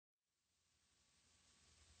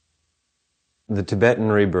the Tibetan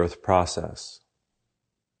rebirth process.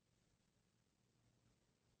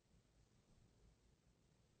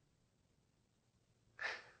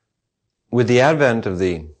 With the advent of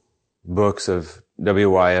the books of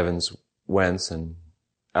W.Y. Evans Wentz and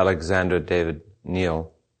Alexander David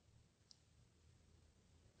Neal,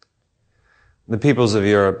 the peoples of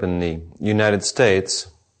Europe and the United States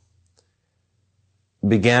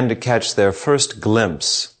began to catch their first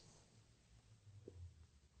glimpse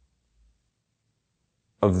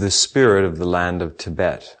of the spirit of the land of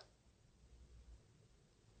Tibet.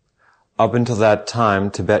 Up until that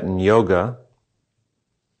time, Tibetan yoga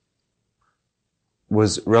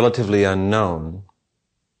was relatively unknown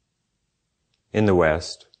in the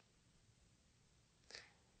West.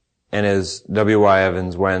 And as W.Y.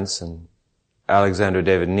 Evans Wentz and Alexander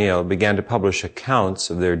David Neal began to publish accounts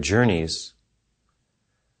of their journeys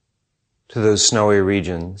to those snowy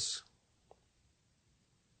regions,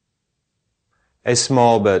 a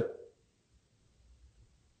small but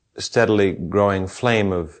steadily growing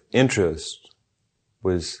flame of interest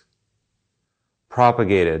was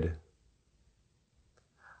propagated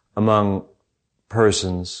among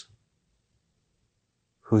persons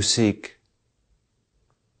who seek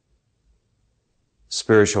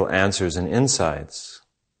spiritual answers and insights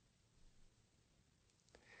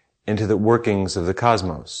into the workings of the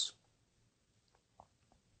cosmos.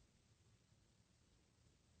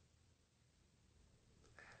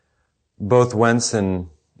 Both Wentz and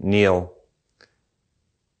Neal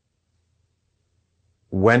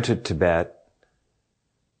went to Tibet,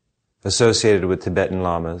 associated with Tibetan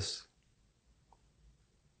lamas,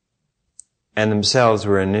 and themselves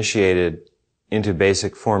were initiated into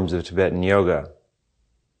basic forms of Tibetan yoga.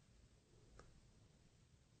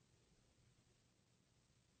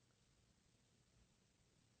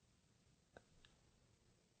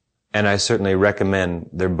 And I certainly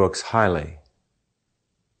recommend their books highly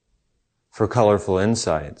for colorful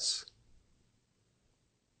insights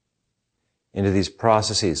into these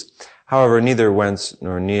processes. However, neither Wentz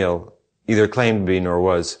nor Neal either claimed to be nor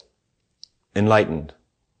was enlightened.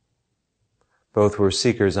 Both were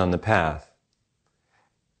seekers on the path.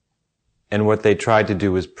 And what they tried to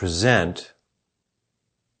do was present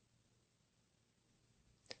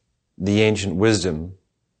the ancient wisdom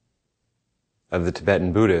of the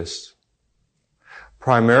Tibetan Buddhists,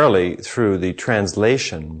 primarily through the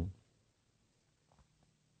translation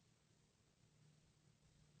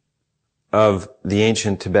of the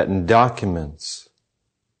ancient Tibetan documents.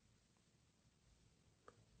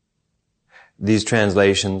 These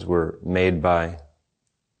translations were made by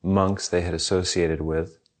monks they had associated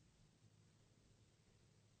with.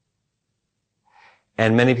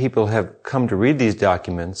 And many people have come to read these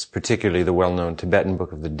documents, particularly the well-known Tibetan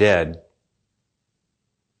Book of the Dead,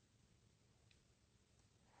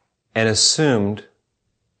 and assumed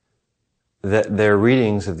that their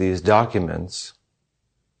readings of these documents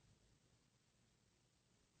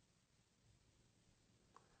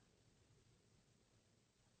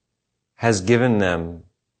has given them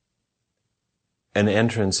an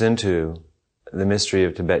entrance into the mystery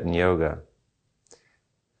of Tibetan yoga.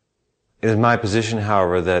 It is my position,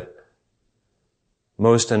 however, that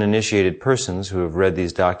most uninitiated persons who have read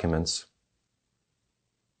these documents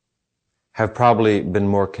have probably been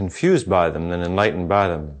more confused by them than enlightened by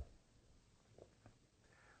them.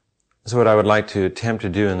 So what I would like to attempt to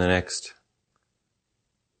do in the next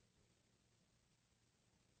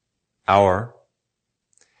hour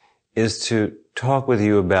is to talk with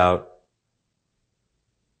you about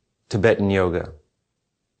Tibetan yoga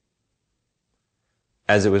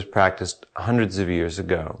as it was practiced hundreds of years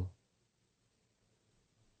ago.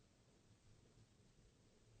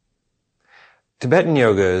 Tibetan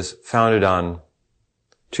yoga is founded on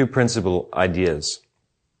two principal ideas.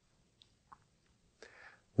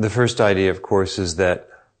 The first idea, of course, is that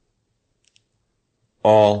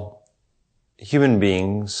all human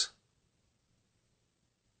beings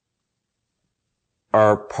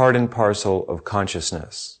are part and parcel of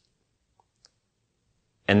consciousness,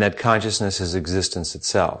 and that consciousness is existence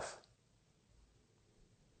itself.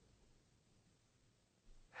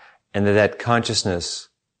 And that consciousness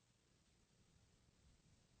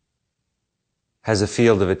has a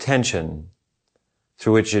field of attention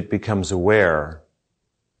through which it becomes aware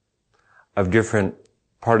of different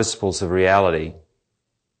participles of reality,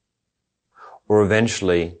 or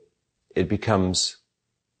eventually it becomes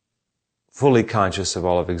fully conscious of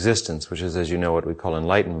all of existence, which is, as you know, what we call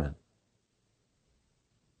enlightenment.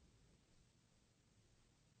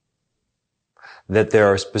 That there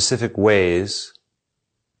are specific ways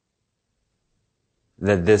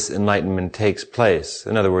that this enlightenment takes place.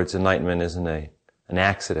 In other words, enlightenment isn't an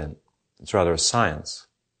accident. It's rather a science.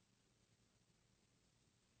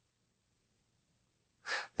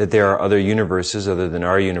 That there are other universes other than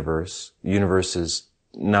our universe, universes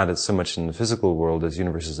not so much in the physical world as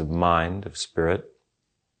universes of mind, of spirit.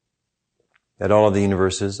 That all of the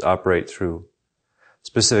universes operate through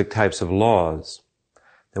specific types of laws.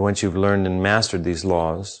 That once you've learned and mastered these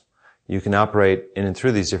laws, you can operate in and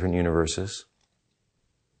through these different universes.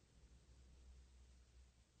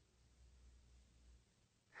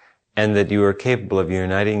 And that you are capable of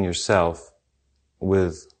uniting yourself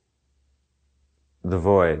with the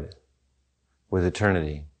void, with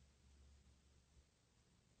eternity.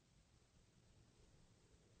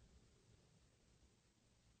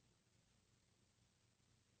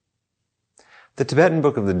 The Tibetan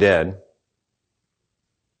Book of the Dead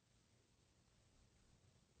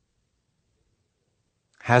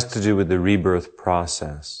has to do with the rebirth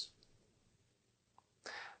process.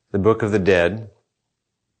 The Book of the Dead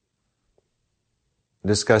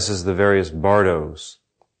discusses the various bardos.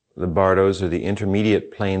 The bardos are the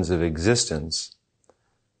intermediate planes of existence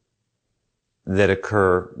that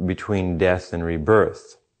occur between death and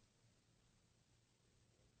rebirth.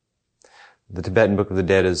 The Tibetan Book of the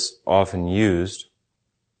Dead is often used,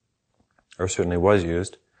 or certainly was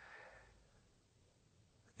used,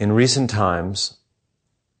 in recent times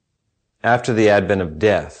after the advent of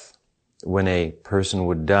death. When a person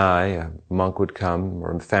would die, a monk would come,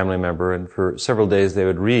 or a family member, and for several days they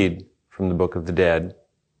would read from the Book of the Dead,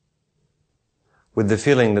 with the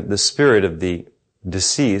feeling that the spirit of the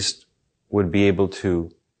deceased would be able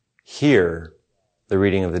to hear the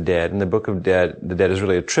reading of the dead. And the Book of the Dead is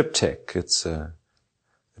really a triptych. It's a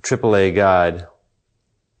AAA guide,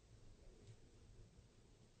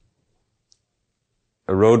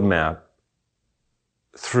 a roadmap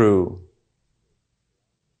through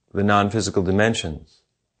the non-physical dimensions.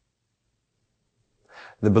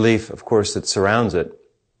 The belief, of course, that surrounds it,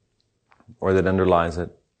 or that underlies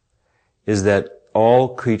it, is that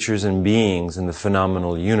all creatures and beings in the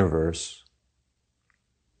phenomenal universe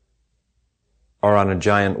are on a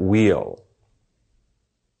giant wheel,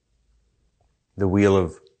 the wheel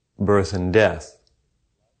of birth and death,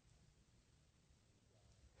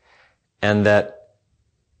 and that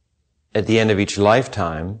at the end of each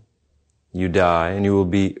lifetime, you die and you will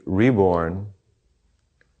be reborn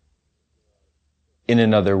in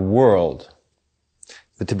another world.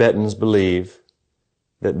 The Tibetans believe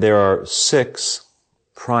that there are 6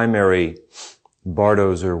 primary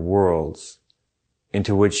bardos or worlds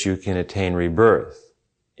into which you can attain rebirth.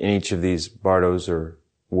 In each of these bardos or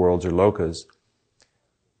worlds or lokas,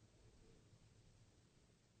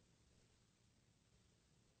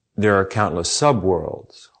 there are countless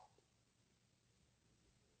sub-worlds.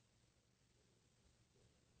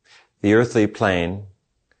 The earthly plane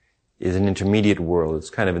is an intermediate world. It's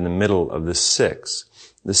kind of in the middle of the 6.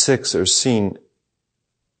 The 6 are seen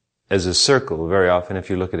as a circle very often. If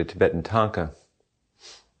you look at a Tibetan tanka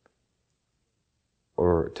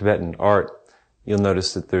or Tibetan art, you'll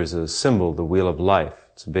notice that there's a symbol, the wheel of life.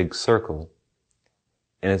 It's a big circle,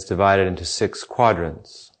 and it's divided into 6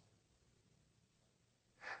 quadrants.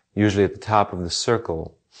 Usually at the top of the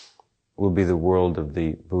circle will be the world of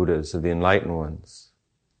the Buddhas, of the enlightened ones.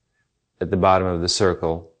 At the bottom of the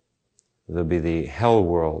circle, there'll be the hell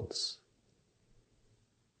worlds.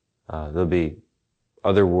 There'll be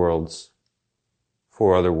other worlds,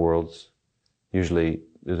 4 other worlds. Usually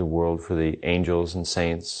there's a world for the angels and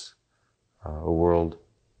saints, a world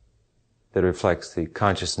that reflects the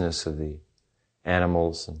consciousness of the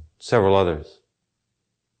animals, and several others.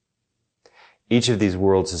 Each of these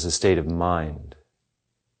worlds is a state of mind,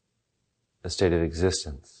 a state of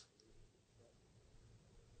existence.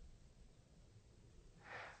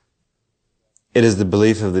 It is the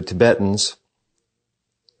belief of the Tibetans,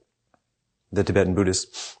 the Tibetan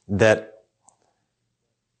Buddhists, that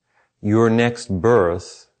your next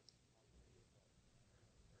birth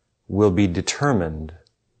will be determined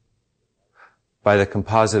by the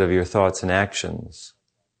composite of your thoughts and actions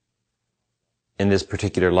in this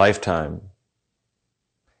particular lifetime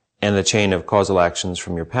and the chain of causal actions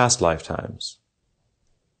from your past lifetimes.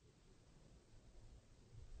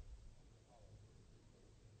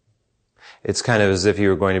 It's kind of as if you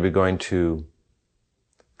were going to be going to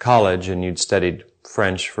college and you'd studied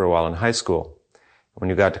French for a while in high school. When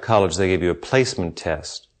you got to college, they gave you a placement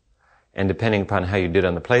test. And depending upon how you did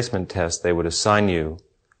on the placement test, they would assign you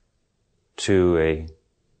to a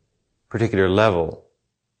particular level,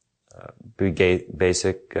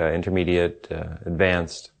 basic, intermediate,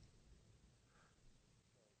 advanced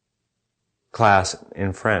class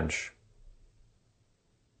in French.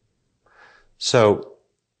 So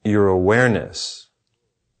your awareness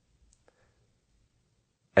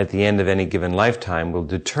at the end of any given lifetime will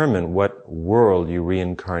determine what world you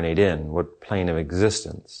reincarnate in, what plane of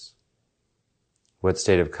existence, what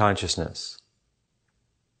state of consciousness.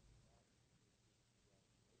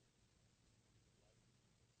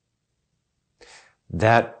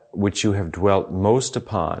 That which you have dwelt most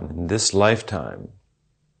upon in this lifetime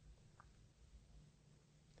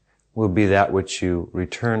will be that which you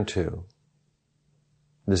return to.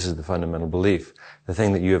 This is the fundamental belief. The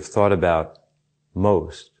thing that you have thought about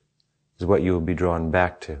most is what you will be drawn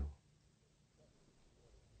back to.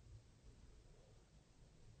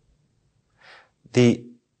 The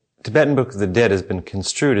Tibetan Book of the Dead has been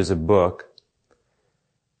construed as a book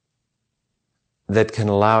that can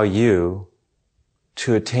allow you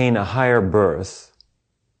to attain a higher birth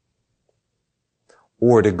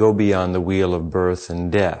or to go beyond the wheel of birth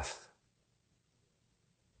and death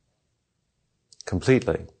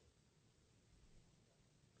completely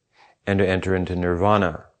and to enter into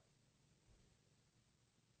nirvana,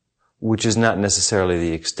 which is not necessarily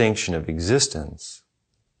the extinction of existence.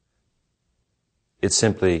 It's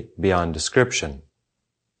simply beyond description.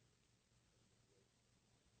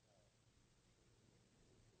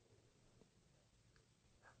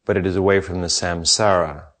 But it is away from the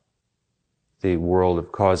samsara, the world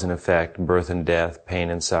of cause and effect, birth and death, pain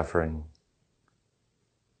and suffering.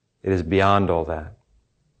 It is beyond all that.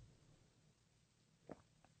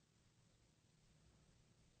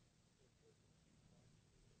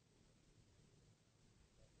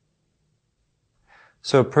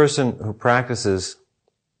 So a person who practices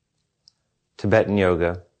Tibetan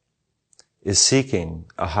yoga is seeking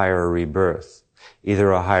a higher rebirth,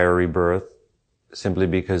 either a higher rebirth simply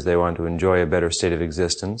because they want to enjoy a better state of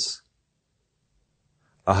existence,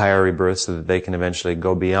 a higher rebirth so that they can eventually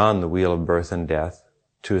go beyond the wheel of birth and death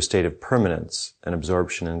to a state of permanence and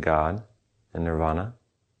absorption in God and nirvana,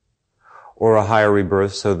 or a higher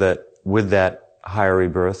rebirth so that with that higher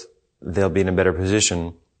rebirth they'll be in a better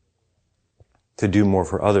position to do more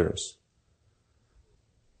for others,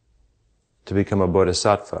 to become a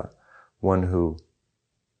bodhisattva, one who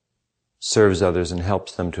serves others and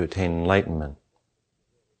helps them to attain enlightenment.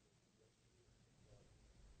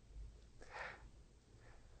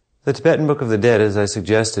 The Tibetan Book of the Dead, as I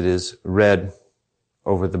suggested, is read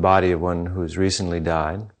over the body of one who has recently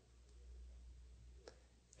died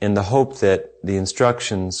in the hope that the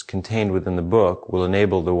instructions contained within the book will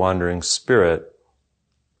enable the wandering spirit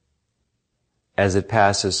as it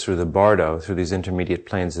passes through the bardo, through these intermediate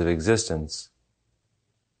planes of existence,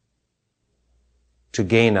 to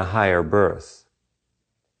gain a higher birth.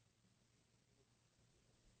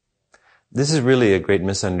 This is really a great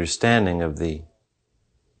misunderstanding of the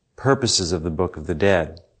purposes of the Book of the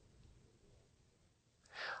Dead.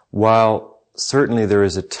 While certainly there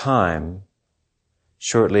is a time,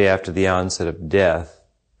 shortly after the onset of death,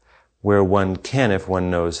 where one can, if one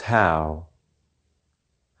knows how,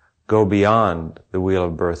 go beyond the wheel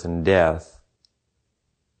of birth and death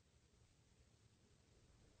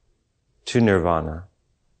to nirvana.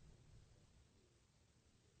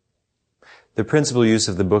 The principal use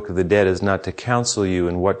of the Book of the Dead is not to counsel you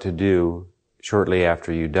in what to do shortly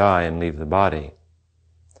after you die and leave the body.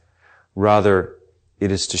 Rather,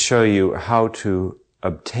 it is to show you how to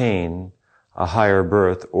obtain a higher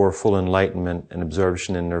birth or full enlightenment and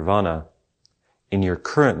absorption in nirvana in your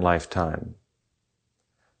current lifetime,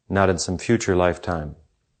 not in some future lifetime.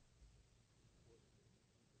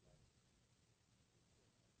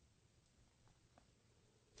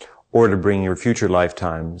 Or to bring your future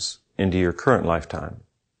lifetimes into your current lifetime.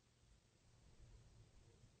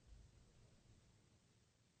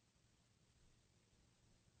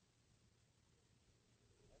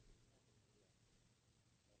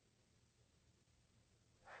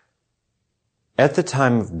 At the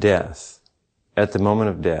time of death, at the moment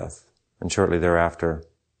of death, and shortly thereafter,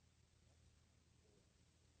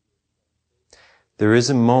 there is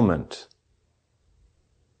a moment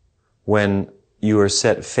when you are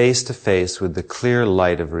set face to face with the clear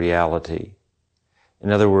light of reality.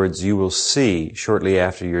 In other words, you will see shortly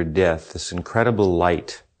after your death this incredible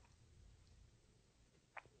light.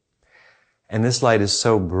 And this light is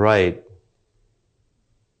so bright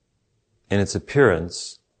in its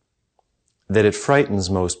appearance that it frightens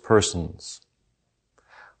most persons.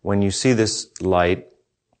 When you see this light,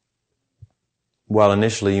 while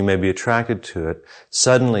initially you may be attracted to it,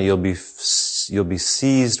 suddenly you'll be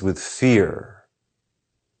seized with fear,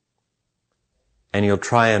 and you'll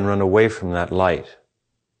try and run away from that light.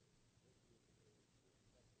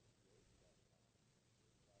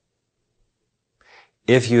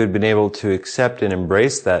 If you had been able to accept and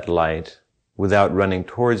embrace that light without running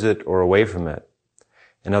towards it or away from it,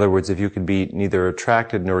 In other words, if you could be neither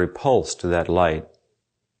attracted nor repulsed to that light,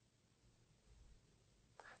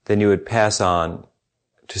 then you would pass on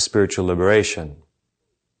to spiritual liberation.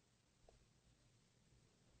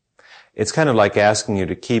 It's kind of like asking you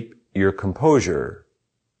to keep your composure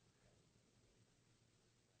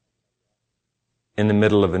in the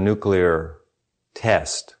middle of a nuclear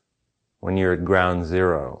test when you're at ground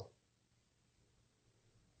zero.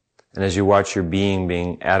 And as you watch your being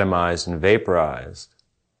atomized and vaporized,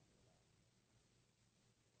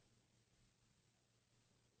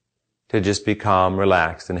 to just be calm,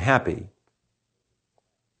 relaxed, and happy.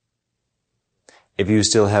 If you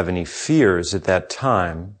still have any fears at that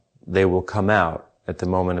time, they will come out at the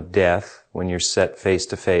moment of death, when you're set face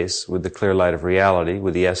to face with the clear light of reality,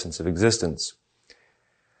 with the essence of existence.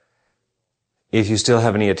 If you still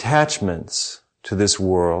have any attachments to this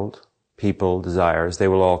world, people, desires, they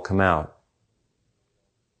will all come out.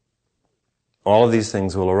 All of these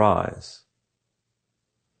things will arise.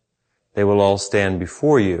 They will all stand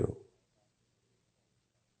before you.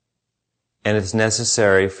 And it's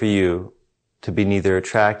necessary for you to be neither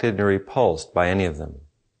attracted nor repulsed by any of them.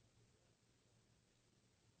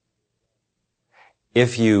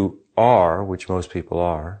 If you are, which most people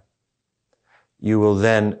are, you will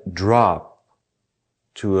then drop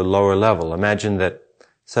to a lower level. Imagine that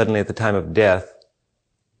suddenly at the time of death,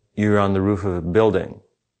 you're on the roof of a building.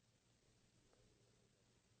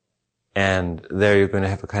 And there you're going to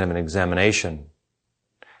have a kind of an examination.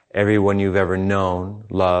 Everyone you've ever known,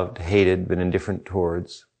 loved, hated, been indifferent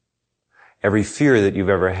towards, every fear that you've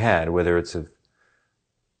ever had, whether it's of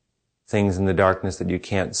things in the darkness that you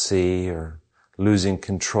can't see, or losing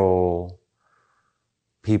control,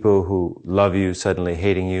 people who love you suddenly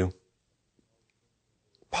hating you,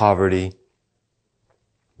 poverty,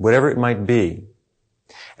 whatever it might be,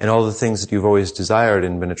 and all the things that you've always desired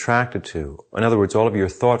and been attracted to. In other words, all of your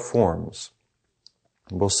thought forms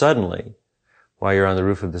will suddenly, while you're on the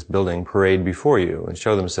roof of this building, parade before you and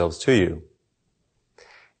show themselves to you.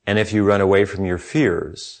 And if you run away from your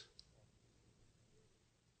fears,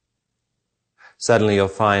 suddenly you'll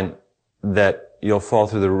find that you'll fall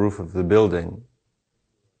through the roof of the building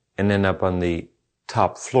and end up on the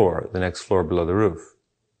top floor, the next floor below the roof.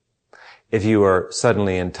 If you are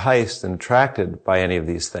suddenly enticed and attracted by any of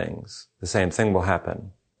these things, the same thing will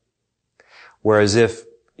happen. Whereas if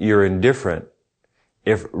you're indifferent,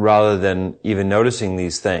 if rather than even noticing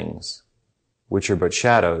these things, which are but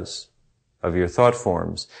shadows of your thought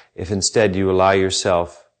forms, if instead you allow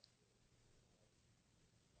yourself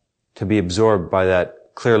to be absorbed by that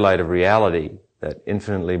clear light of reality, that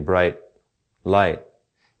infinitely bright light,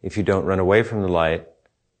 if you don't run away from the light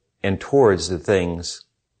and towards the things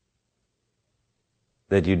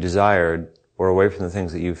that you desired or away from the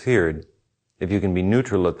things that you feared, if you can be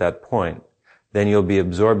neutral at that point, then you'll be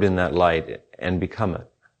absorbed in that light and become it.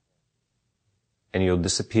 And you'll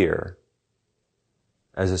disappear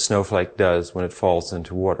as a snowflake does when it falls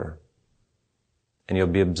into water. And you'll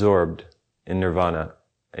be absorbed in nirvana,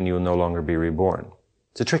 and you will no longer be reborn.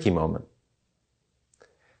 It's a tricky moment.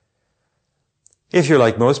 If you're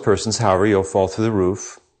like most persons, however, you'll fall through the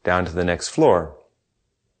roof down to the next floor.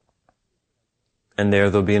 And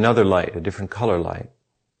there'll be another light, a different color light.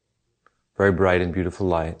 Very bright and beautiful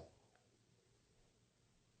light.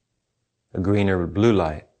 A green or blue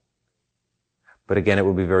light. But again, it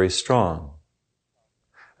will be very strong.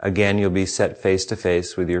 Again, you'll be set face to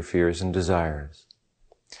face with your fears and desires.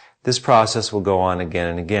 This process will go on again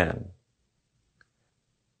and again.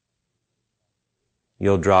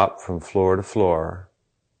 You'll drop from floor to floor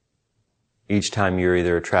each time you're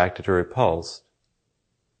either attracted or repulsed.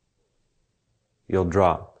 You'll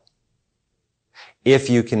drop. If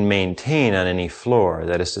you can maintain on any floor,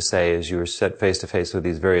 that is to say, as you are set face to face with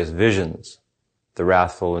these various visions, the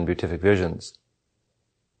wrathful and beatific visions,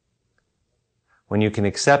 when you can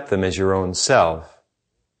accept them as your own self,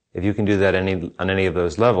 if you can do that on any of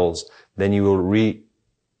those levels, then you will be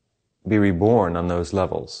reborn on those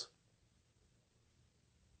levels.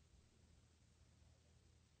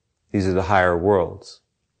 These are the higher worlds,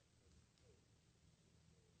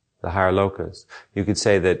 the higher lokas. You could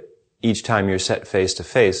say that each time you're set face to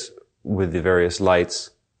face with the various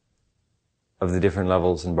lights of the different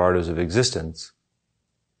levels and bardos of existence,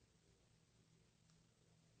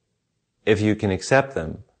 if you can accept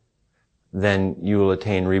them, then you will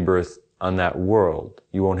attain rebirth on that world.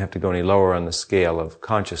 You won't have to go any lower on the scale of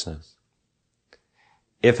consciousness.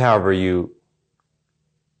 If, however, you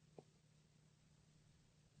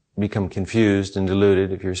become confused and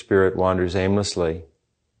deluded, if your spirit wanders aimlessly,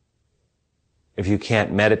 if you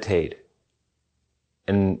can't meditate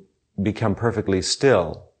and become perfectly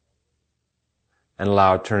still and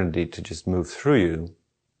allow eternity to just move through you,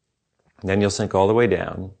 then you'll sink all the way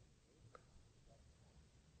down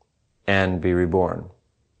and be reborn.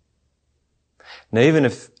 Now, even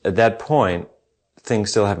if at that point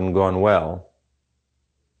things still haven't gone well,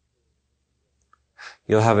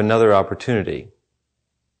 you'll have another opportunity.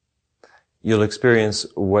 You'll experience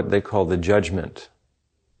what they call the judgment.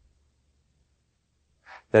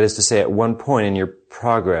 That is to say, at one point in your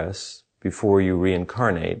progress, before you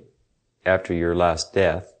reincarnate, after your last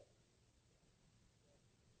death,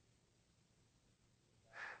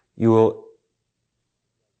 you will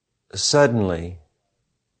suddenly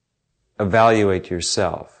evaluate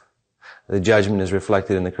yourself. The judgment is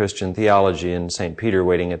reflected in the Christian theology in St. Peter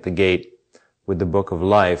waiting at the gate with the book of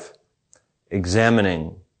life,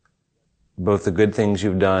 examining both the good things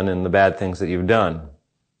you've done and the bad things that you've done,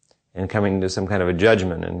 and coming to some kind of a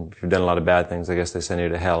judgment. And if you've done a lot of bad things, I guess they send you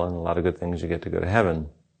to hell, and a lot of good things, you get to go to heaven.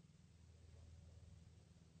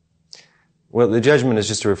 Well, the judgment is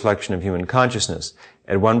just a reflection of human consciousness.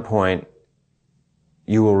 At one point,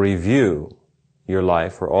 you will review your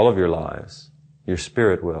life, or all of your lives, your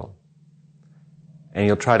spirit will, and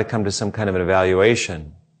you'll try to come to some kind of an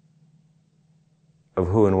evaluation of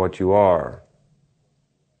who and what you are.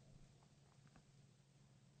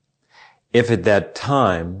 If at that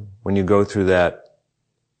time, when you go through that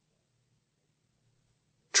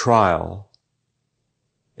trial,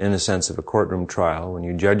 in the sense of a courtroom trial, when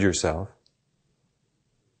you judge yourself,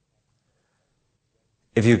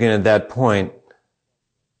 if you can at that point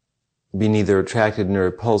be neither attracted nor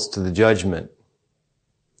repulsed to the judgment,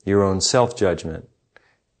 your own self-judgment,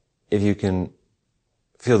 if you can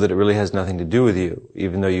feel that it really has nothing to do with you,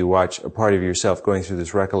 even though you watch a part of yourself going through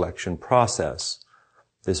this recollection process,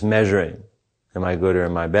 this measuring, am I good or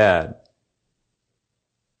am I bad?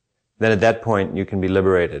 Then at that point you can be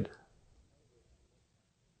liberated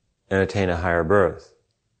and attain a higher birth.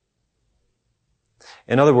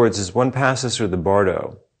 In other words, as one passes through the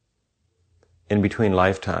bardo, in between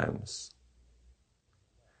lifetimes,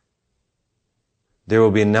 there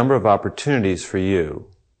will be a number of opportunities for you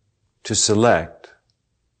to select,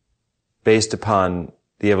 based upon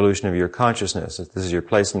the evolution of your consciousness, if this is your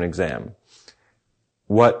placement exam,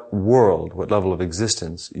 what world, what level of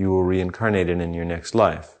existence you will reincarnate in your next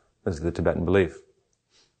life. This is the Tibetan belief.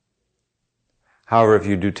 However, if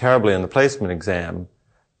you do terribly on the placement exam,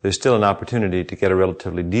 there's still an opportunity to get a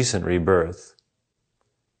relatively decent rebirth,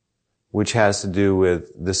 which has to do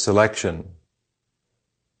with the selection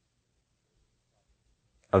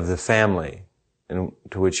of the family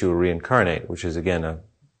into which you will reincarnate, which is again a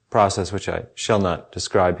process which I shall not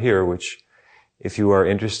describe here, which, if you are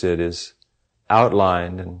interested, is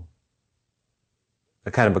outlined in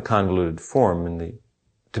a kind of a convoluted form in the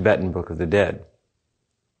Tibetan Book of the Dead.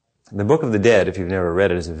 The Book of the Dead, if you've never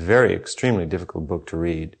read it, is a very extremely difficult book to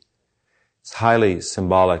read. It's highly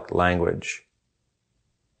symbolic language,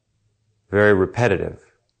 very repetitive.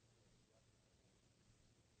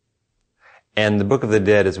 And the Book of the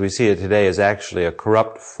Dead, as we see it today, is actually a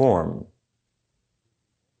corrupt form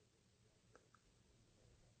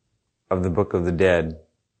of the Book of the Dead,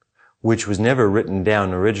 which was never written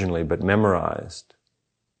down originally, but memorized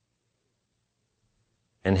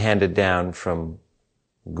and handed down from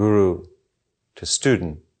guru to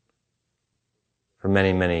student for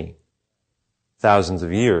many, many thousands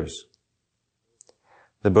of years.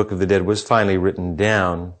 The Book of the Dead was finally written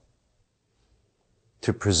down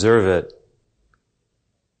to preserve it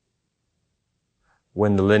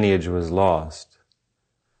when the lineage was lost,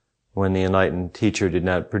 when the enlightened teacher did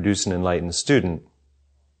not produce an enlightened student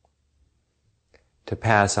to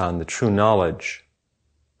pass on the true knowledge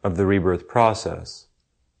of the rebirth process.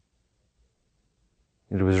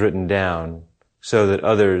 It was written down so that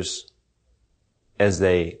others, as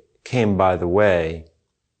they came by the way,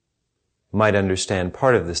 might understand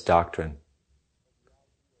part of this doctrine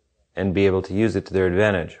and be able to use it to their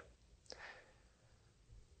advantage.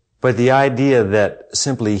 But the idea that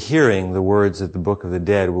simply hearing the words of the Book of the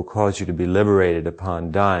Dead will cause you to be liberated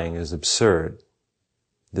upon dying is absurd.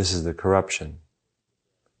 This is the corruption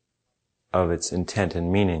of its intent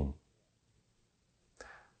and meaning.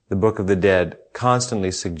 The Book of the Dead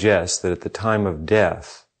constantly suggests that at the time of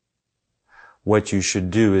death, what you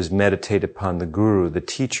should do is meditate upon the guru, the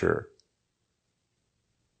teacher.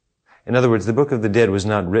 In other words, the Book of the Dead was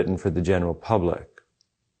not written for the general public.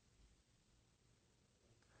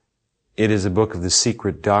 It is a book of the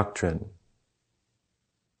secret doctrine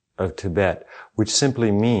of Tibet, which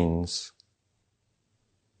simply means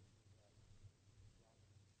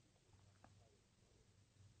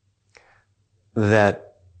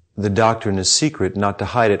that the doctrine is secret, not to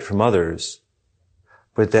hide it from others,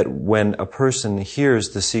 but that when a person hears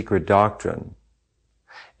the secret doctrine,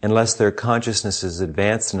 unless their consciousness is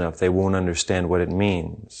advanced enough, they won't understand what it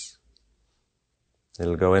means.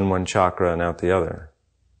 It'll go in one chakra and out the other.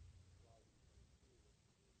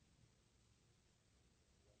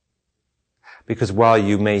 Because while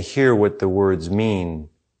you may hear what the words mean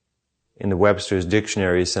in the Webster's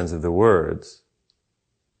Dictionary sense of the words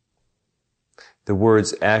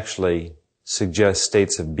actually suggest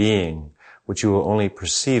states of being which you will only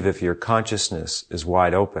perceive if your consciousness is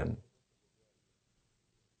wide open.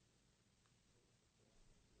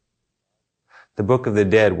 The Book of the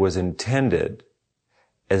Dead was intended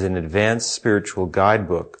as an advanced spiritual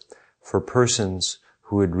guidebook for persons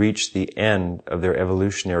who had reached the end of their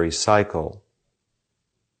evolutionary cycle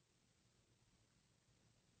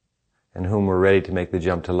and whom were ready to make the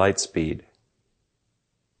jump to light speed,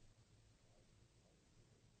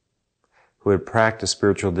 who had practiced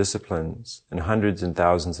spiritual disciplines in hundreds and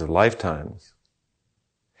thousands of lifetimes,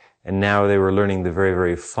 and now they were learning the very,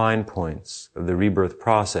 very fine points of the rebirth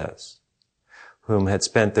process, whom had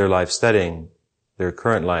spent their life studying their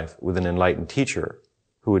current life with an enlightened teacher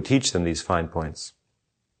who would teach them these fine points.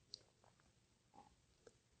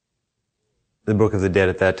 The Book of the Dead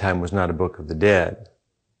at that time was not a Book of the Dead.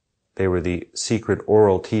 They were the secret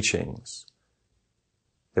oral teachings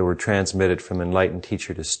that were transmitted from enlightened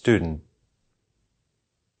teacher to student.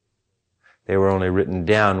 They were only written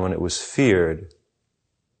down when it was feared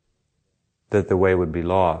that the way would be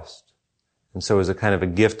lost. And so as a kind of a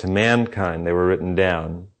gift to mankind, they were written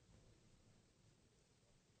down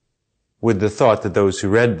with the thought that those who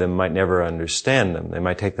read them might never understand them. They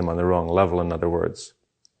might take them on the wrong level, in other words.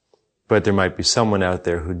 But there might be someone out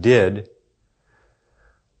there who did,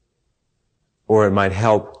 or it might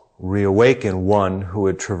help reawaken one who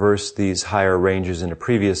had traversed these higher ranges in a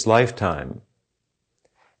previous lifetime.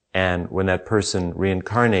 And when that person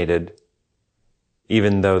reincarnated,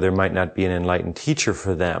 even though there might not be an enlightened teacher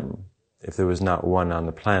for them, if there was not one on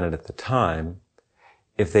the planet at the time,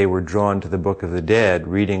 if they were drawn to the Book of the Dead,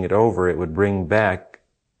 reading it over, it would bring back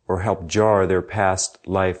or help jar their past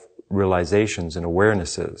life realizations and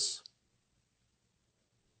awarenesses.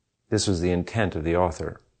 This was the intent of the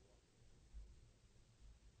author.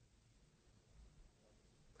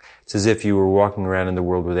 It's as if you were walking around in the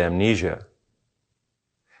world with amnesia,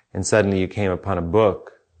 and suddenly you came upon a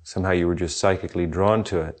book, somehow you were just psychically drawn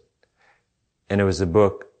to it, and it was a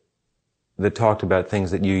book that talked about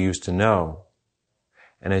things that you used to know.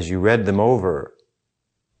 And as you read them over,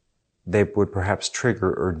 they would perhaps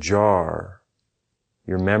trigger or jar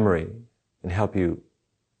your memory and help you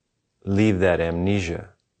leave that amnesia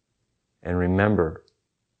and remember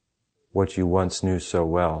what you once knew so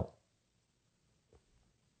well.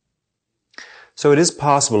 So it is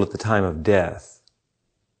possible at the time of death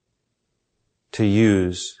to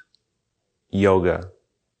use yoga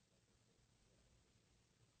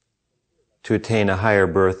to attain a higher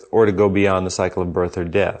birth or to go beyond the cycle of birth or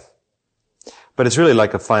death. But it's really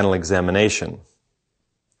like a final examination.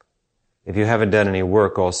 If you haven't done any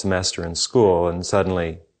work all semester in school and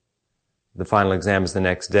suddenly the final exam is the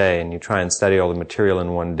next day and you try and study all the material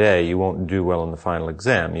in one day, you won't do well in the final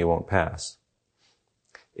exam. You won't pass.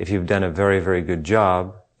 If you've done a very, very good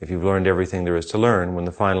job, if you've learned everything there is to learn, when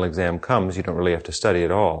the final exam comes, you don't really have to study at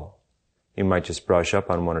all. You might just brush up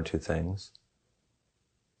on one or two things.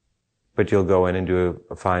 But you'll go in and do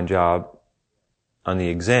a fine job on the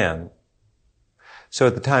exam. So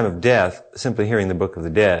at the time of death, simply hearing the Book of the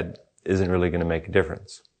Dead isn't really going to make a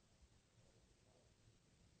difference.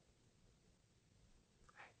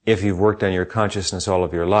 If you've worked on your consciousness all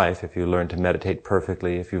of your life, if you learned to meditate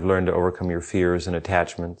perfectly, if you've learned to overcome your fears and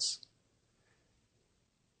attachments,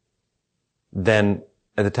 then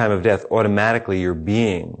at the time of death, automatically your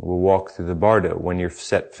being will walk through the bardo when you're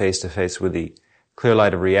set face to face with the clear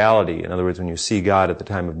light of reality. In other words, when you see God at the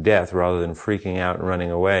time of death, rather than freaking out and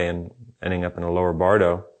running away and ending up in a lower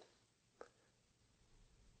bardo,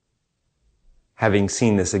 having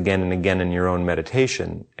seen this again and again in your own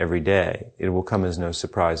meditation every day, it will come as no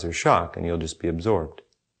surprise or shock, and you'll just be absorbed.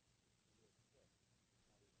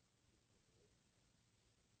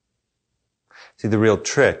 See, the real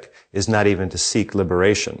trick is not even to seek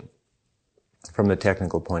liberation from the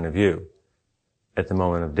technical point of view at the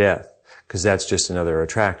moment of death, because that's just another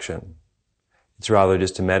attraction. It's rather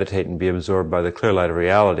just to meditate and be absorbed by the clear light of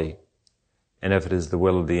reality. And if it is the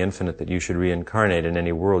will of the infinite that you should reincarnate in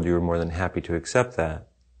any world, you are more than happy to accept that.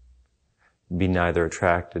 Be neither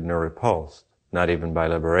attracted nor repulsed, not even by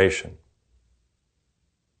liberation.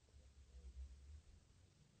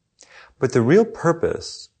 But the real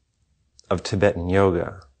purpose of Tibetan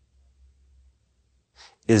yoga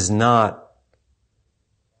is not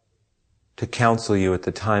to counsel you at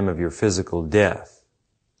the time of your physical death.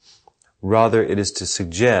 Rather, it is to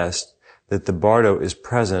suggest that the bardo is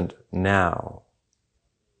present now.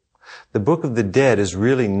 The Book of the Dead is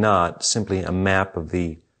really not simply a map of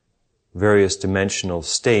the various dimensional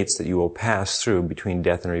states that you will pass through between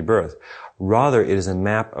death and rebirth. Rather, it is a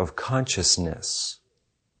map of consciousness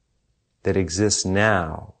that exists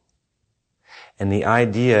now. And the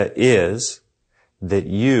idea is that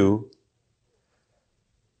you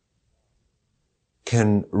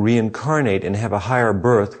can reincarnate and have a higher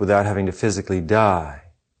birth without having to physically die.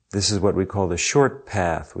 This is what we call the short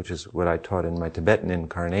path, which is what I taught in my Tibetan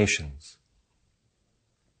incarnations.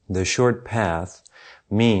 The short path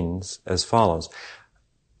means as follows.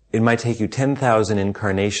 It might take you 10,000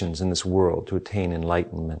 incarnations in this world to attain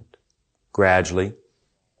enlightenment. Gradually,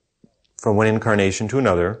 from one incarnation to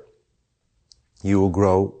another, you will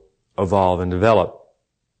grow, evolve, and develop.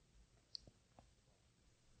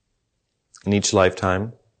 In each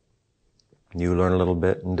lifetime, you learn a little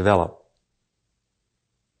bit and develop.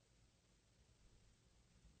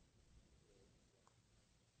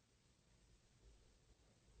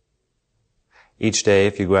 Each day,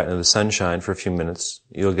 if you go out into the sunshine for a few minutes,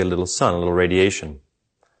 you'll get a little sun, a little radiation.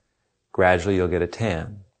 Gradually, you'll get a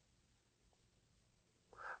tan.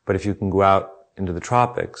 But if you can go out into the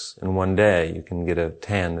tropics in one day, you can get a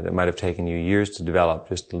tan that it might have taken you years to develop,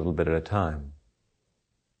 just a little bit at a time.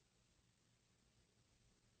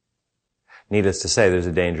 Needless to say, there's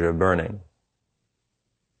a danger of burning.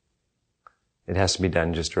 It has to be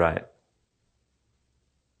done just right.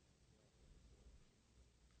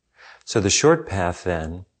 So the short path,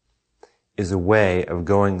 then, is a way of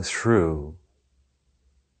going through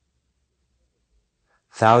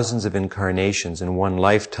thousands of incarnations in one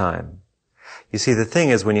lifetime. You see, the thing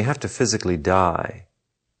is, when you have to physically die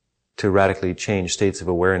to radically change states of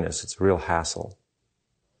awareness, it's a real hassle.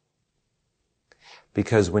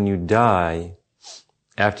 Because when you die,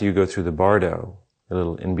 after you go through the bardo, a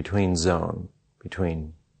little in-between zone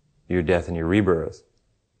between your death and your rebirth,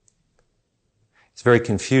 it's very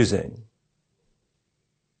confusing.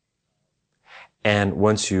 And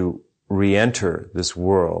once you re-enter this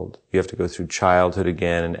world, you have to go through childhood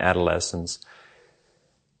again and adolescence.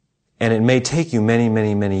 And it may take you many,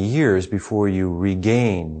 many, many years before you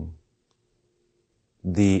regain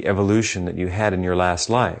the evolution that you had in your last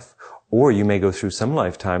life. Or you may go through some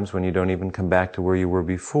lifetimes when you don't even come back to where you were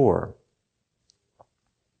before.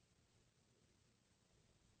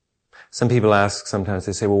 Some people ask sometimes,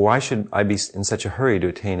 they say, well, why should I be in such a hurry to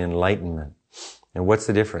attain enlightenment? And what's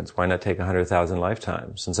the difference? Why not take 100,000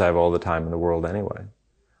 lifetimes, since I have all the time in the world anyway?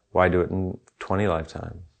 Why do it in 20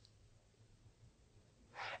 lifetimes?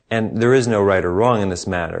 And there is no right or wrong in this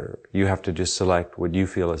matter. You have to just select what you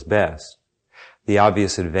feel is best. The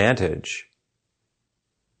obvious advantage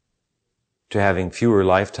to having fewer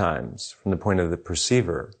lifetimes from the point of the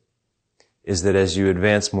perceiver is that as you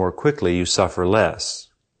advance more quickly, you suffer less.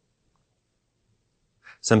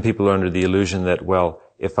 Some people are under the illusion that, well,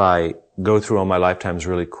 if I go through all my lifetimes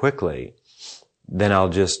really quickly, then I'll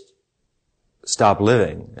just stop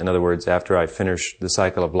living. In other words, after I finish the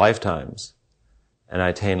cycle of lifetimes and I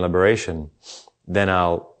attain liberation, then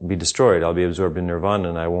I'll be destroyed. I'll be absorbed in nirvana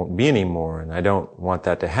and I won't be anymore. And I don't want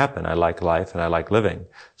that to happen. I like life and I like living.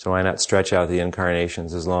 So why not stretch out the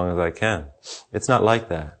incarnations as long as I can? It's not like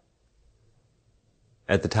that.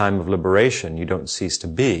 At the time of liberation, you don't cease to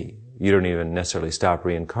be. You don't even necessarily stop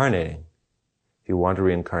reincarnating. If you want to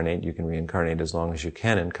reincarnate, you can reincarnate as long as you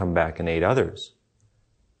can and come back and aid others.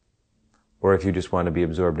 Or if you just want to be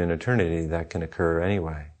absorbed in eternity, that can occur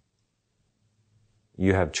anyway.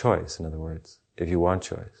 You have choice, in other words, if you want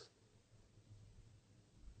choice.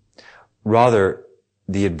 Rather,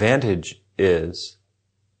 the advantage is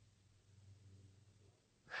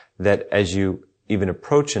that as you even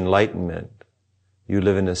approach enlightenment, you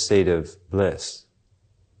live in a state of bliss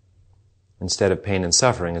instead of pain and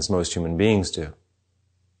suffering, as most human beings do.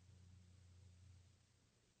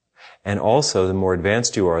 And also, the more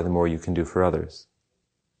advanced you are, the more you can do for others.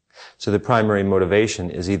 So the primary motivation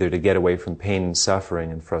is either to get away from pain and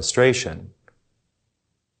suffering and frustration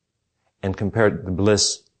and compare the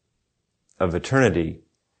bliss of eternity,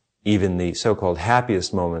 even the so-called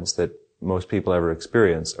happiest moments that most people ever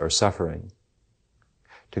experience are suffering.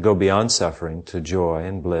 To go beyond suffering to joy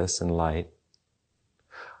and bliss and light,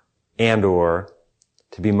 and or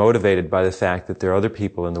to be motivated by the fact that there are other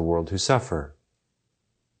people in the world who suffer.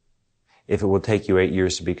 If it will take you 8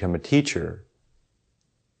 years to become a teacher,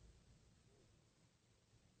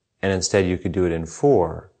 and instead you could do it in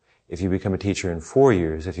 4, if you become a teacher in 4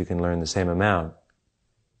 years, if you can learn the same amount,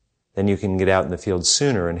 then you can get out in the field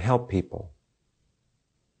sooner and help people.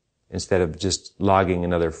 instead of just logging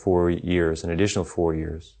another 4 years, an additional 4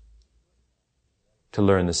 years, to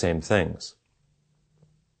learn the same things.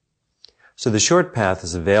 So the short path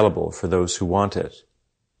is available for those who want it,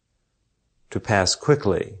 to pass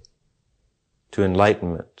quickly to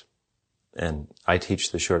enlightenment. And I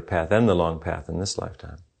teach the short path and the long path in this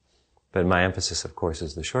lifetime. But my emphasis, of course,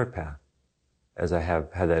 is the short path, as I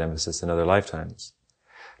have had that emphasis in other lifetimes.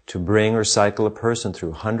 To bring or cycle a person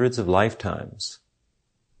through hundreds of lifetimes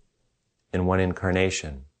in one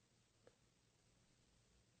incarnation,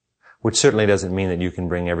 which certainly doesn't mean that you can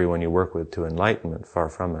bring everyone you work with to enlightenment, far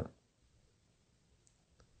from it.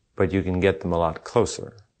 But you can get them a lot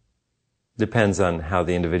closer. Depends on how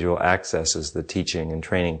the individual accesses the teaching and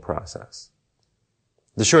training process.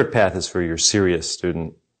 The short path is for your serious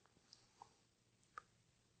student.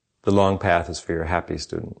 The long path is for your happy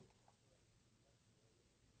student.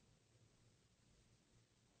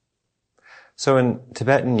 So in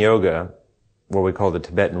Tibetan yoga, what we call the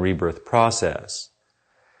Tibetan rebirth process,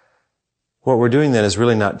 what we're doing then is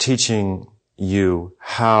really not teaching you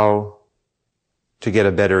how to get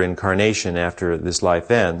a better incarnation after this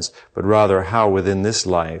life ends, but rather how within this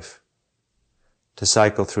life to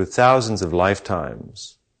cycle through thousands of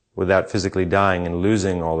lifetimes without physically dying and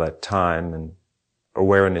losing all that time and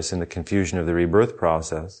awareness in the confusion of the rebirth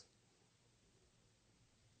process.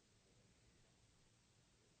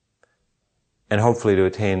 And hopefully to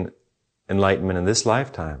attain enlightenment in this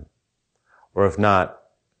lifetime. Or if not,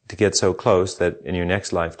 to get so close that in your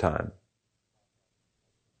next lifetime,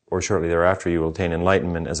 or shortly thereafter, you will attain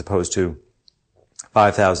enlightenment as opposed to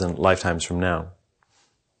 5,000 lifetimes from now.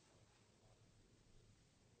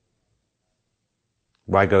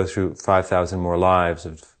 Why go through 5,000 more lives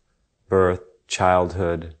of birth,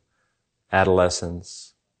 childhood,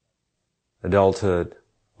 adolescence, adulthood,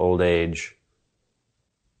 old age,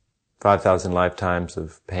 5,000 lifetimes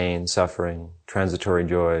of pain, suffering, transitory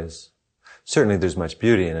joys? Certainly there's much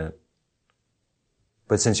beauty in it.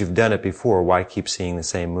 But since you've done it before, why keep seeing the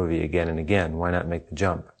same movie again and again? Why not make the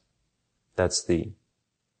jump? That's the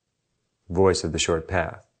voice of the short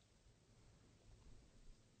path.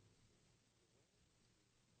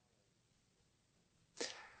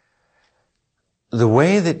 The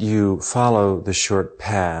way that you follow the short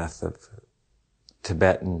path of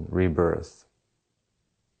Tibetan rebirth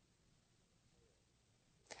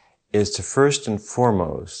is to first and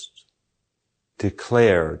foremost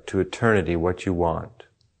declare to eternity what you want.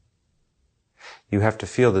 You have to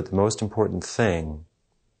feel that the most important thing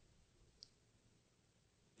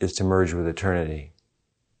is to merge with eternity.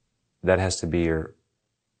 That has to be your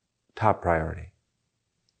top priority.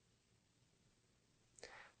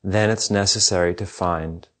 Then it's necessary to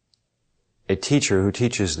find a teacher who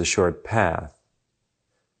teaches the short path,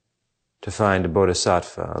 to find a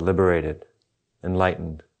bodhisattva, a liberated,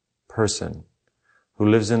 enlightened person who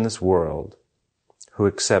lives in this world, who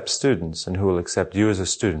accepts students and who will accept you as a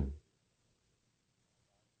student.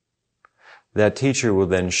 That teacher will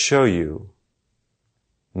then show you,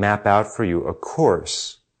 map out for you a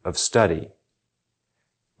course of study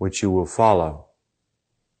which you will follow,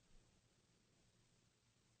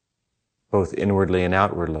 both inwardly and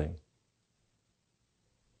outwardly.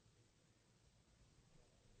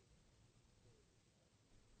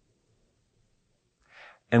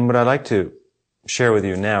 And what I'd like to share with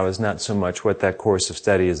you now is not so much what that course of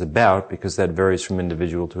study is about, because that varies from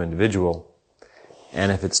individual to individual.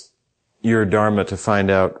 And if it's your dharma to find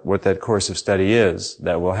out what that course of study is,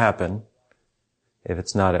 that will happen. If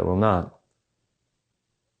it's not, it will not.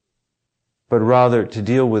 But rather to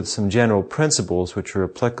deal with some general principles which are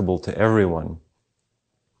applicable to everyone.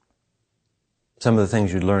 Some of the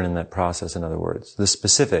things you learn in that process, in other words. The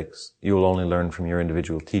specifics you will only learn from your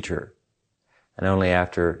individual teacher. And only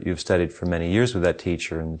after you've studied for many years with that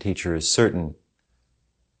teacher and the teacher is certain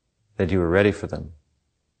that you are ready for them.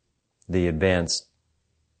 The advanced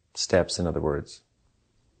steps, in other words.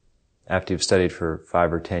 After you've studied for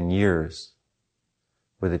 5 or 10 years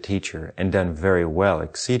with a teacher and done very well,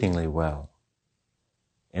 exceedingly well,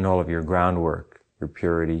 in all of your groundwork, your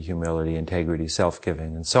purity, humility, integrity,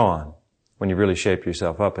 self-giving, and so on. When you've really shaped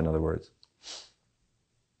yourself up, in other words.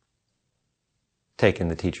 Taken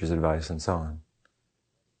the teacher's advice and so on.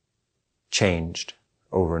 Changed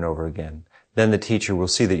over and over again. Then the teacher will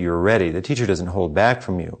see that you're ready. The teacher doesn't hold back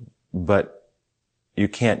from you, but you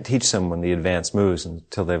can't teach someone the advanced moves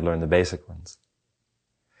until they've learned the basic ones.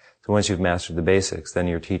 So once you've mastered the basics, then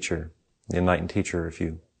your teacher, the enlightened teacher, if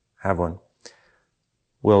you have one,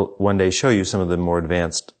 will one day show you some of the more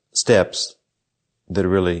advanced steps that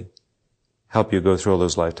really help you go through all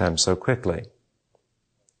those lifetimes so quickly.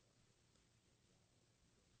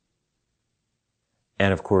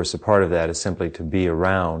 And of course, a part of that is simply to be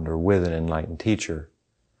around or with an enlightened teacher,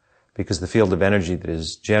 because the field of energy that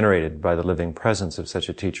is generated by the living presence of such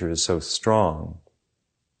a teacher is so strong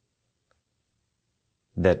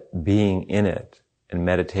that being in it and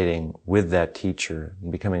meditating with that teacher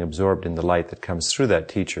and becoming absorbed in the light that comes through that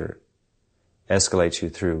teacher escalates you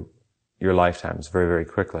through your lifetimes very, very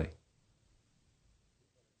quickly.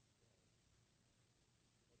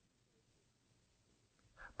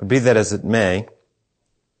 But be that as it may,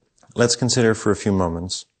 let's consider for a few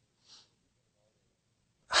moments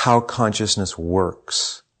how consciousness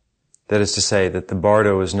works. That is to say, that the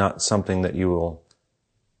bardo is not something that you will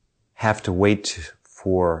have to wait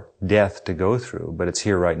for death to go through, but it's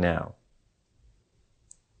here right now.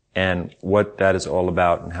 And what that is all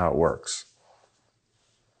about and how it works.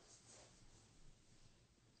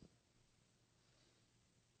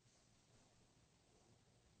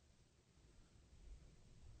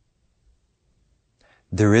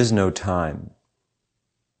 There is no time.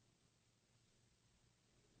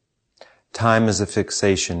 Time is a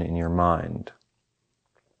fixation in your mind.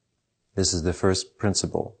 This is the first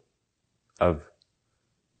principle of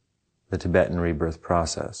the Tibetan rebirth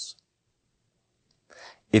process.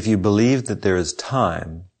 If you believe that there is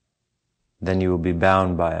time, then you will be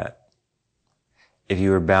bound by it. If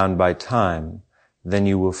you are bound by time, then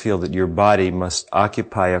you will feel that your body must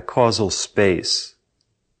occupy a causal space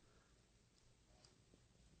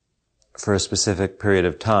for a specific period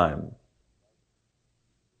of time.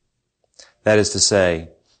 That is to say,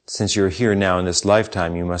 since you're here now in this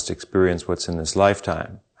lifetime, you must experience what's in this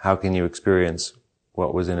lifetime. How can you experience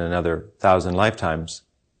what was in another 1,000 lifetimes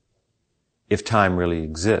if time really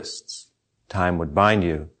exists? Time would bind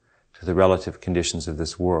you to the relative conditions of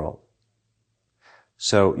this world.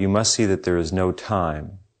 So you must see that there is no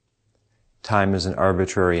time. Time is an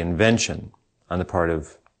arbitrary invention on the part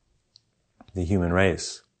of the human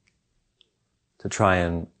race to try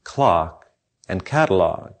and clock and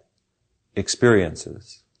catalog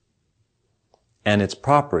experiences. And it's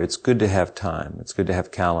proper, it's good to have time, it's good to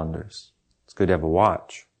have calendars, it's good to have a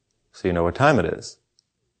watch, so you know what time it is.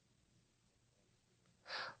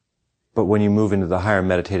 But when you move into the higher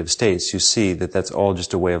meditative states, you see that that's all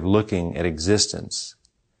just a way of looking at existence.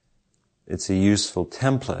 It's a useful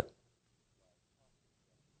template.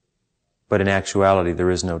 But in actuality, there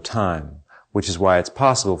is no time, which is why it's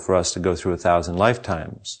possible for us to go through 1,000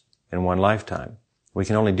 lifetimes in one lifetime. We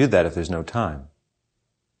can only do that if there's no time.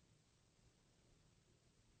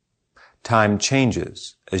 Time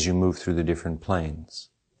changes as you move through the different planes.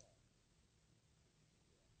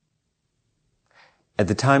 At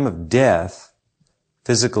the time of death,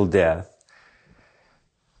 physical death,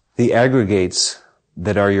 the aggregates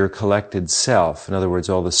that are your collected self, in other words,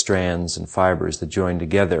 all the strands and fibers that join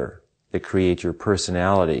together, that create your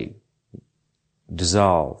personality,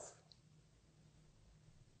 dissolve.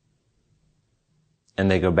 And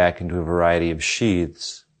they go back into a variety of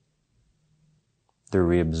sheaths. They're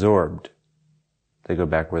reabsorbed. They go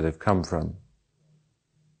back where they've come from.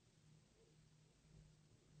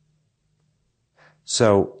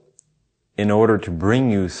 So, in order to bring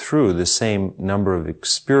you through the same number of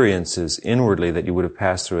experiences inwardly that you would have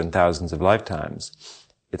passed through in thousands of lifetimes,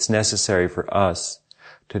 it's necessary for us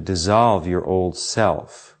to dissolve your old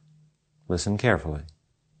self. Listen carefully,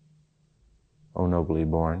 O nobly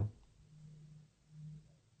born.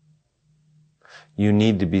 You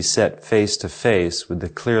need to be set face to face with the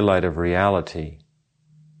clear light of reality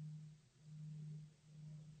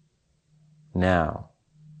now.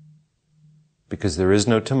 Because there is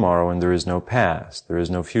no tomorrow and there is no past, there is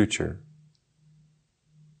no future.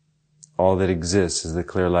 All that exists is the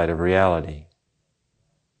clear light of reality.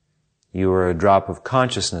 You are a drop of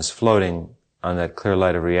consciousness floating on that clear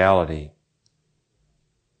light of reality,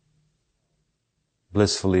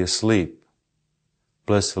 blissfully asleep,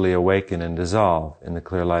 blissfully awaken and dissolve in the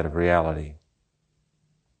clear light of reality.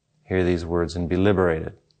 Hear these words and be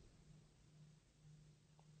liberated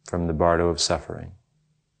from the bardo of suffering.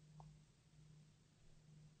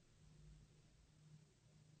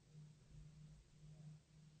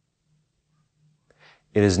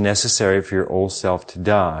 It is necessary for your old self to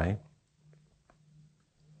die,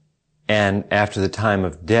 and after the time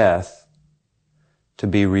of death, to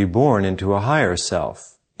be reborn into a higher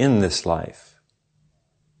self in this life.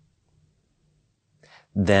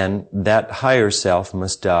 Then that higher self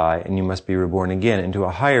must die, and you must be reborn again into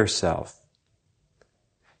a higher self.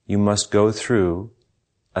 You must go through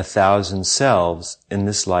 1,000 selves in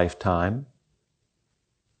this lifetime,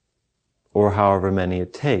 or however many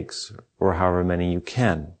it takes, or however many you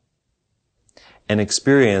can, and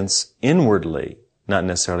experience inwardly, not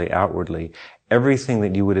necessarily outwardly, everything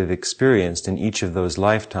that you would have experienced in each of those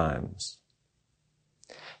lifetimes,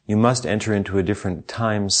 you must enter into a different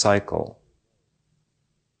time cycle.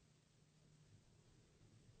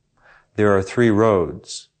 There are 3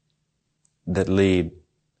 roads that lead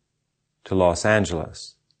to Los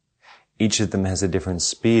Angeles. Each of them has a different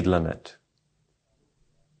speed limit.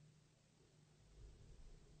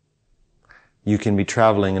 You can be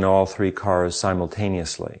traveling in all 3 cars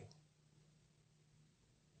simultaneously.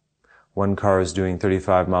 One car is doing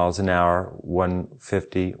 35 miles an hour,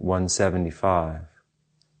 150, 175.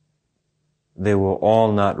 They will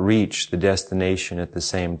all not reach the destination at the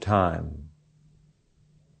same time.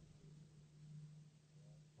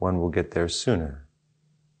 One will get there sooner.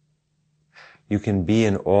 You can be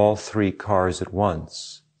in all 3 cars at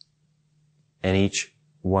once, and each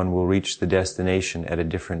one will reach the destination at a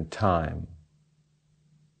different time.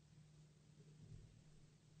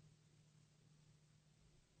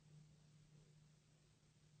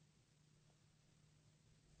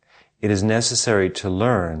 It is necessary to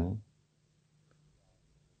learn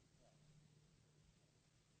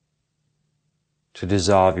to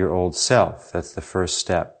dissolve your old self. That's the first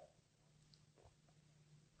step.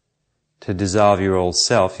 To dissolve your old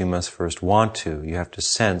self, you must first want to. You have to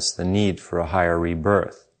sense the need for a higher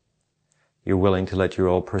rebirth. You're willing to let your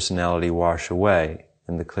old personality wash away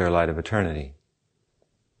in the clear light of eternity.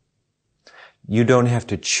 You don't have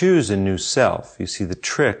to choose a new self. You see the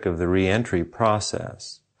trick of the re-entry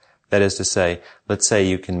process. That is to say, let's say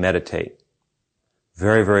you can meditate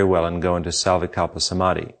very, very well and go into Savikalpa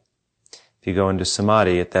Samadhi. If you go into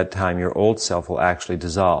Samadhi, at that time your old self will actually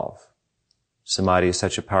dissolve. Samadhi is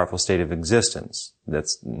such a powerful state of existence.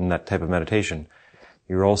 That's in that type of meditation.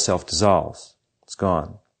 Your old self dissolves. It's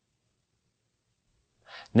gone.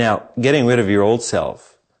 Now, getting rid of your old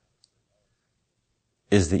self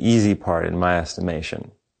is the easy part in my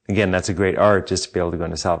estimation. Again, that's a great art just to be able to go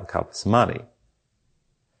into Savikalpa Samadhi.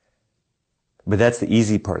 But that's the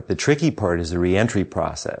easy part. The tricky part is the re-entry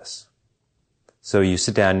process. So you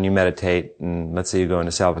sit down and you meditate, and let's say you go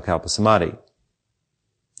into Savikalpa Samadhi.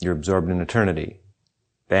 You're absorbed in eternity.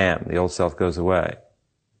 Bam, the old self goes away.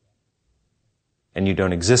 And you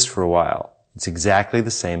don't exist for a while. It's exactly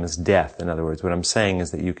the same as death. In other words, what I'm saying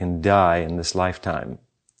is that you can die in this lifetime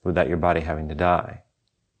without your body having to die.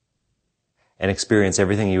 And experience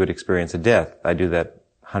everything you would experience at death. I do that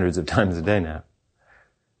hundreds of times a day now.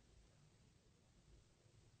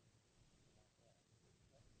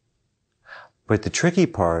 But the tricky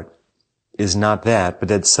part is not that, but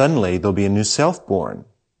that suddenly there'll be a new self born.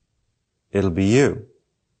 It'll be you.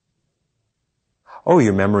 Oh,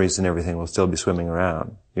 your memories and everything will still be swimming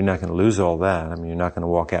around. You're not going to lose all that. I mean, you're not going to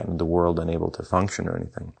walk out into the world unable to function or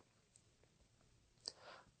anything.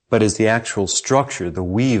 But as the actual structure, the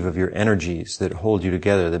weave of your energies that hold you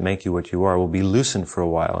together, that make you what you are, will be loosened for a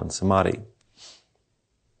while in Samadhi.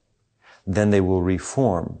 Then they will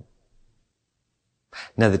reform.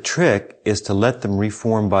 Now the trick is to let them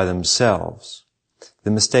reform by themselves.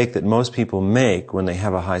 The mistake that most people make when they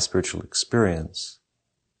have a high spiritual experience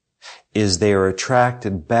is they are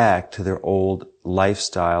attracted back to their old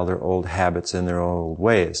lifestyle, their old habits, and their old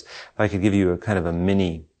ways. If I could give you a kind of a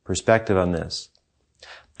mini perspective on this.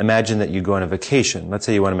 Imagine that you go on a vacation. Let's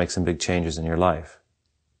say you want to make some big changes in your life.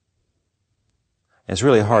 And it's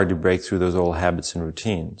really hard to break through those old habits and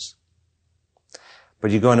routines. But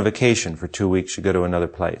you go on a vacation for 2 weeks, you go to another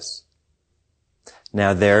place.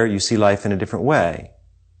 Now there, you see life in a different way.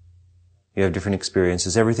 You have different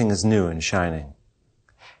experiences. Everything is new and shining.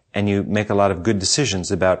 And you make a lot of good decisions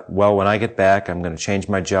about, well, when I get back, I'm going to change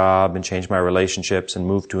my job and change my relationships and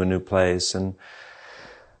move to a new place, and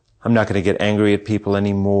I'm not going to get angry at people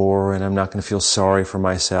anymore, and I'm not going to feel sorry for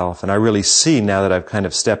myself. And I really see now that I've kind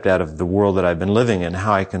of stepped out of the world that I've been living in,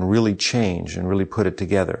 how I can really change and really put it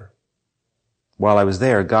together. While I was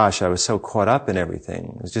there, gosh, I was so caught up in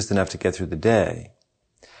everything. It was just enough to get through the day.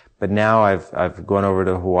 But now I've gone over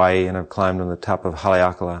to Hawaii and I've climbed on the top of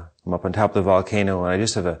Haleakala. I'm up on top of the volcano, and I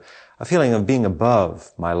just have a feeling of being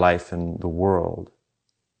above my life and the world.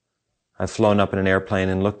 I've flown up in an airplane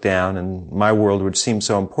and looked down, and my world, which seemed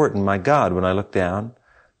so important, my God, when I look down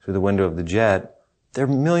through the window of the jet, there are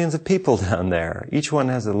millions of people down there. Each one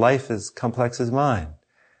has a life as complex as mine.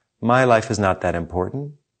 My life is not that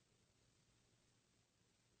important.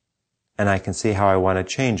 And I can see how I want to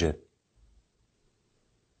change it.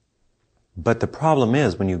 But the problem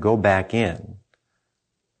is, when you go back in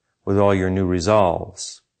with all your new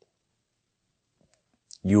resolves,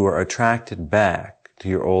 you are attracted back to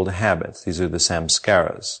your old habits. These are the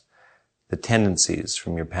samskaras, the tendencies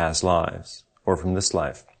from your past lives, or from this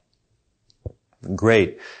life.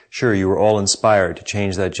 Great. Sure, you were all inspired to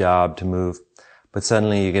change that job, to move. But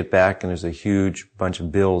suddenly you get back and there's a huge bunch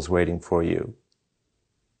of bills waiting for you.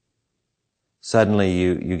 Suddenly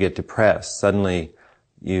you get depressed. Suddenly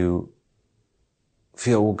you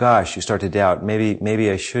feel, well, gosh, you start to doubt,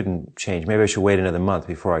 maybe I shouldn't change. Maybe I should wait another month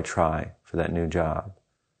before I try for that new job.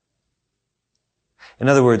 In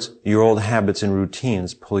other words, your old habits and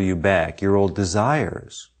routines pull you back, your old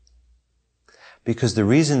desires. Because the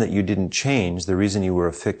reason that you didn't change, the reason you were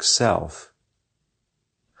a fixed self,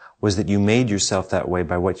 was that you made yourself that way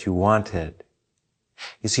by what you wanted.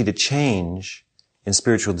 You see, to change in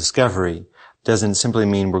spiritual discovery doesn't simply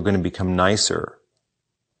mean we're going to become nicer.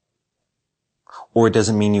 Or it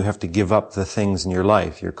doesn't mean you have to give up the things in your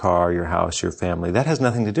life, your car, your house, your family. That has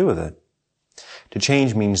nothing to do with it. To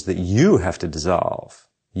change means that you have to dissolve.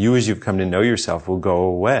 You, as you've come to know yourself, will go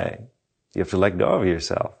away. You have to let go of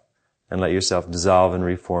yourself and let yourself dissolve and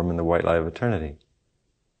reform in the white light of eternity.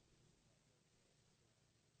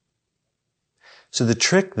 So the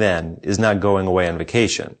trick then is not going away on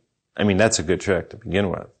vacation. I mean, that's a good trick to begin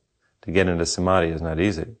with. To get into samadhi is not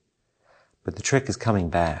easy. But the trick is coming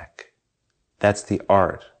back. That's the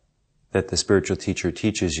art that the spiritual teacher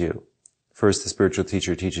teaches you. First, the spiritual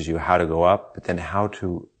teacher teaches you how to go up, but then how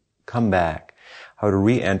to come back, how to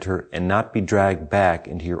re-enter and not be dragged back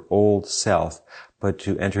into your old self, but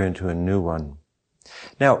to enter into a new one.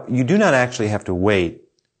 Now, you do not actually have to wait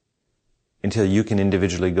until you can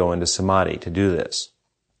individually go into samadhi to do this.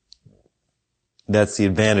 That's the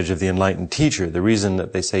advantage of the enlightened teacher. The reason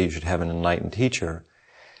that they say you should have an enlightened teacher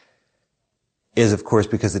is, of course,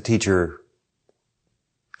 because the teacher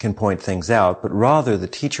can point things out, but rather the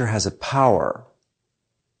teacher has a power.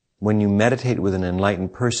 When you meditate with an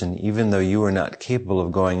enlightened person, even though you are not capable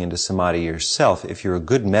of going into samadhi yourself, if you're a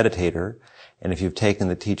good meditator, and if you've taken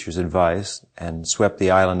the teacher's advice and swept the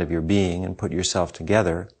island of your being and put yourself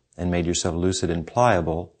together and made yourself lucid and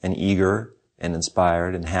pliable and eager and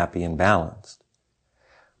inspired and happy and balanced,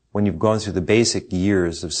 when you've gone through the basic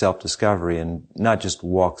years of self-discovery and not just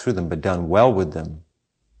walked through them, but done well with them,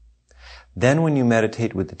 then when you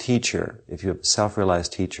meditate with the teacher, if you have a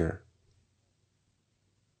self-realized teacher,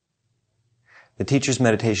 the teacher's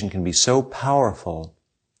meditation can be so powerful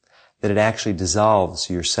that it actually dissolves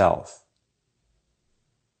yourself.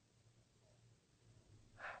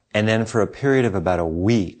 And then for a period of about a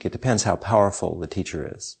week, it depends how powerful the teacher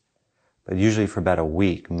is, but usually for about a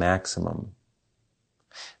week maximum,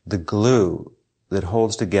 the glue that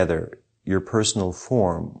holds together your personal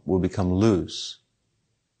form will become loose.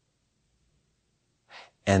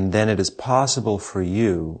 And then it is possible for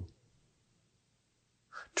you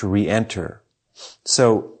to re-enter.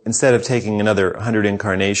 So instead of taking another 100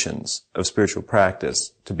 incarnations of spiritual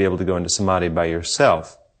practice to be able to go into samadhi by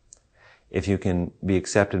yourself, if you can be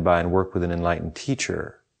accepted by and work with an enlightened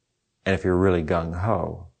teacher, and if you're really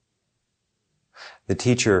gung-ho, the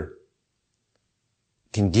teacher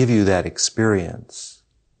can give you that experience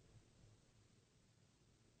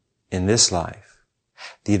in this life.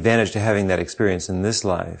 The advantage to having that experience in this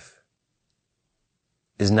life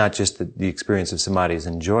is not just that the experience of samadhi is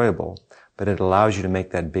enjoyable, but it allows you to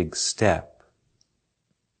make that big step.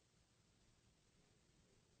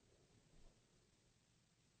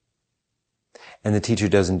 And the teacher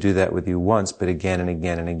doesn't do that with you once, but again and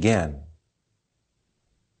again and again.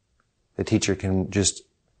 The teacher can just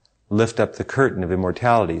lift up the curtain of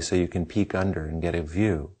immortality so you can peek under and get a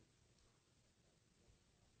view.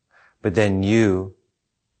 But then you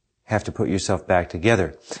have to put yourself back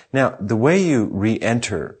together. Now, the way you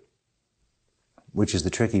re-enter, which is the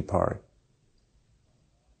tricky part,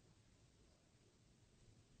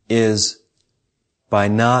 is by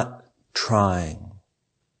not trying.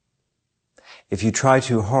 If you try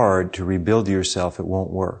too hard to rebuild yourself, it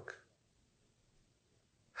won't work.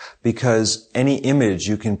 Because any image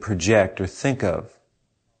you can project or think of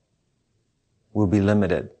will be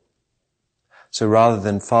limited. So rather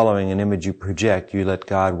than following an image you project, you let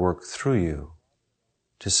God work through you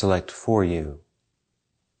to select for you.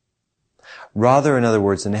 Rather, in other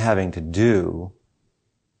words, than having to do,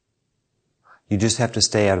 you just have to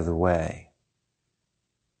stay out of the way.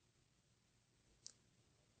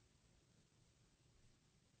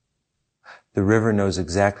 The river knows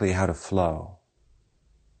exactly how to flow.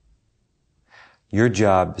 Your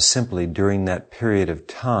job is simply during that period of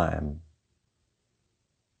time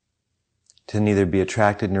to neither be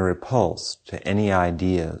attracted nor repulsed to any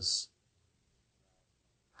ideas,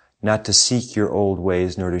 not to seek your old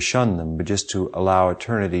ways nor to shun them, but just to allow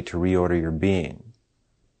eternity to reorder your being.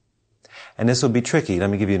 And this will be tricky. Let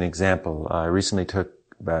me give you an example. I recently took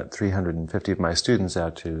about 350 of my students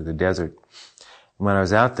out to the desert. And when I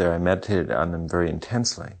was out there, I meditated on them very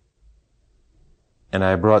intensely. and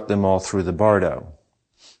I brought them all through the Bardo.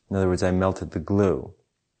 In other words, I melted the glue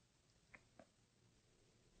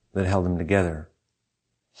that held them together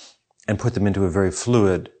and put them into a very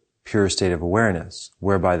fluid, pure state of awareness,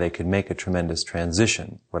 whereby they could make a tremendous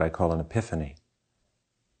transition, what I call an epiphany.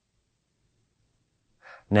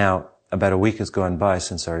 Now, about a week has gone by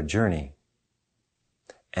since our journey,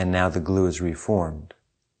 and now the glue is reformed.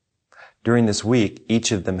 During this week,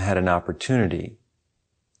 each of them had an opportunity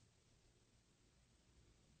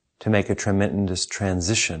to make a tremendous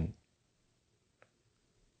transition.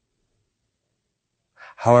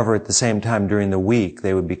 However, at the same time, during the week,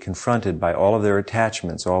 they would be confronted by all of their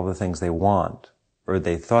attachments, all of the things they want, or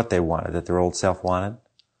they thought they wanted, that their old self wanted,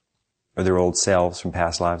 or their old selves from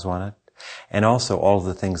past lives wanted, and also all of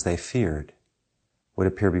the things they feared would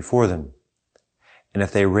appear before them. And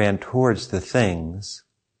if they ran towards the things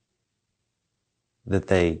that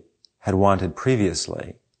they had wanted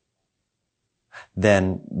previously,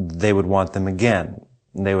 then they would want them again.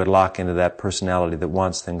 And they would lock into that personality that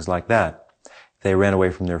wants things like that. If they ran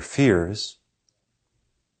away from their fears,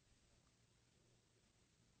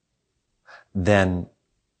 then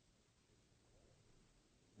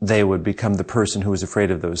they would become the person who is afraid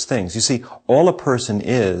of those things. You see, all a person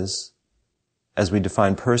is, as we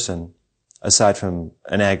define person, aside from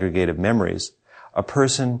an aggregate of memories, a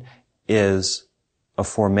person is a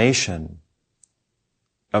formation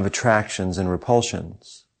of attractions and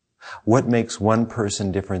repulsions. What makes one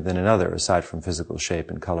person different than another, aside from physical shape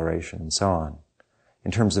and coloration and so on,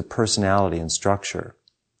 in terms of personality and structure?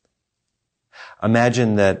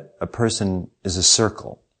 Imagine that a person is a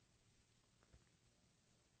circle.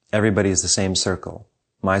 Everybody is the same circle.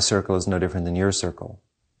 My circle is no different than your circle.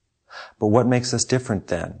 But what makes us different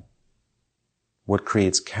then? What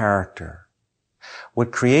creates character?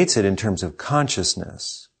 What creates it in terms of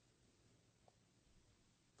consciousness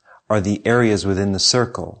are the areas within the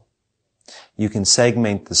circle. You can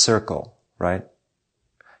segment the circle, right?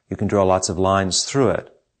 You can draw lots of lines through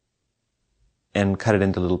it and cut it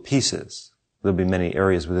into little pieces. There'll be many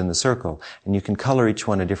areas within the circle, and you can color each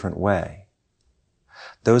one a different way.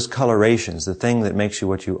 Those colorations, the thing that makes you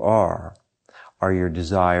what you are your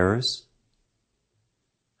desires,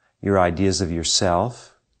 your ideas of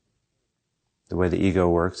yourself, the way the ego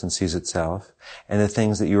works and sees itself, and the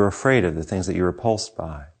things that you're afraid of, the things that you're repulsed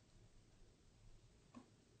by.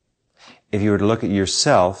 If you were to look at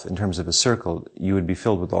yourself in terms of a circle, you would be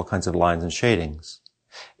filled with all kinds of lines and shadings.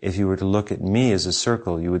 If you were to look at me as a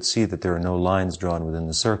circle, you would see that there are no lines drawn within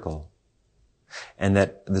the circle, and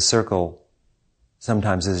that the circle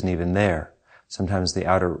sometimes isn't even there. Sometimes the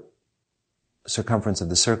outer circumference of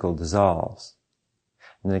the circle dissolves,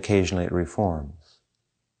 and then occasionally it reforms.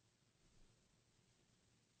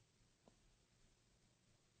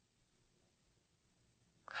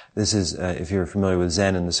 This is, if you're familiar with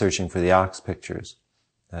Zen and the Searching for the Ox pictures,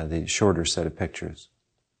 the shorter set of pictures,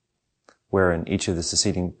 where in each of the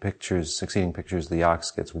succeeding pictures, the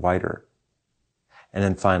ox gets whiter. And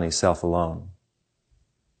then finally, self alone.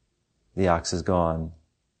 The ox is gone,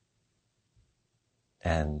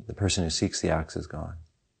 and the person who seeks the ox is gone.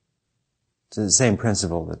 It's the same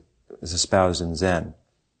principle that is espoused in Zen,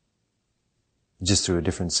 just through a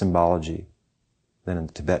different symbology than in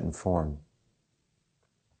the Tibetan form.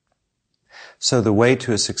 So the way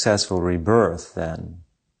to a successful rebirth, then,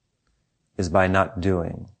 is by not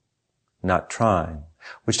doing, not trying,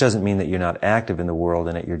 which doesn't mean that you're not active in the world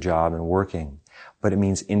and at your job and working, but it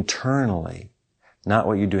means internally, not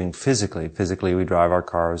what you're doing physically. Physically, we drive our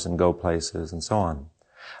cars and go places and so on.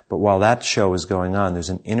 But while that show is going on, there's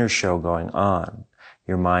an inner show going on.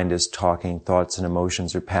 Your mind is talking, thoughts and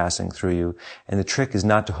emotions are passing through you, and the trick is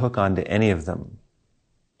not to hook onto any of them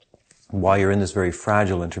while you're in this very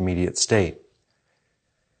fragile intermediate state,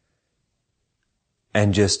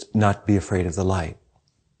 and just not be afraid of the light.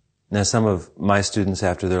 Now, some of my students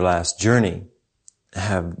after their last journey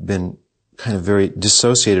have been kind of very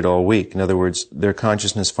dissociated all week. In other words, their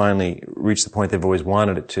consciousness finally reached the point they've always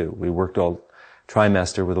wanted it to. We worked all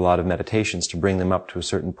trimester with a lot of meditations to bring them up to a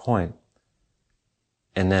certain point.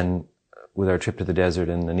 And then with our trip to the desert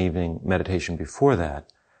and an evening meditation before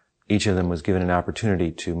that, each of them was given an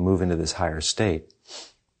opportunity to move into this higher state.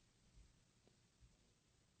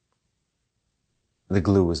 The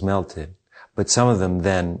glue was melted. But some of them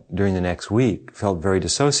then, during the next week, felt very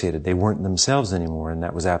dissociated. They weren't themselves anymore, and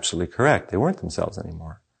that was absolutely correct. They weren't themselves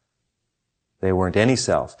anymore. They weren't any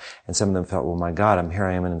self. And some of them felt, well, my God, here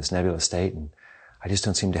I am in this nebulous state, and I just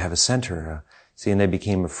don't seem to have a center. And they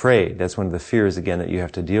became afraid. That's one of the fears, again, that you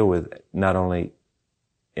have to deal with, not only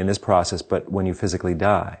in this process, but when you physically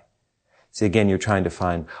die. See, again, you're trying to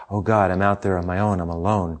find, oh God, I'm out there on my own, I'm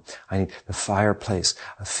alone. I need the fireplace,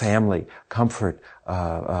 a family, comfort,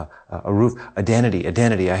 a roof,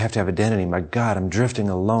 identity. I have to have identity. My God, I'm drifting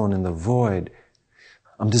alone in the void.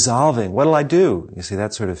 I'm dissolving. What'll I do? You see,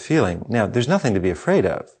 that sort of feeling. Now, there's nothing to be afraid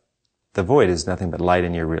of. The void is nothing but light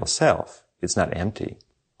in your real self. It's not empty.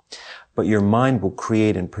 But your mind will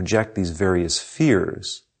create and project these various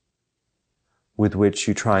fears with which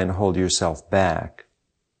you try and hold yourself back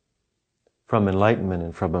from enlightenment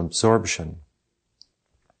and from absorption.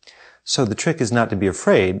 So the trick is not to be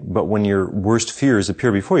afraid, but when your worst fears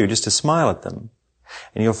appear before you, just to smile at them.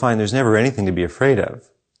 And you'll find there's never anything to be afraid of.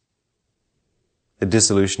 The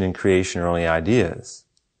dissolution and creation are only ideas.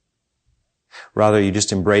 Rather, you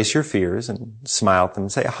just embrace your fears and smile at them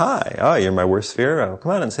and say, hi, oh, you're my worst fear? Oh,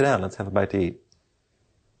 come on and sit down, let's have a bite to eat.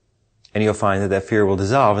 And you'll find that that fear will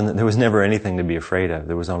dissolve and that there was never anything to be afraid of.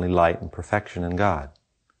 There was only light and perfection in God.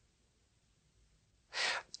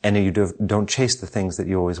 And you don't chase the things that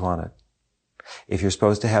you always wanted. If you're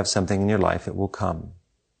supposed to have something in your life, it will come.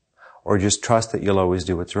 Or just trust that you'll always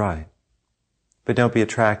do what's right. But don't be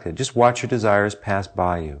attracted. Just watch your desires pass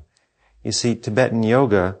by you. You see, Tibetan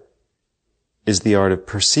yoga is the art of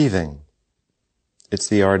perceiving. It's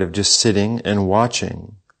the art of just sitting and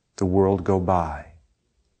watching the world go by.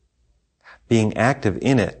 Being active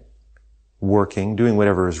in it, working, doing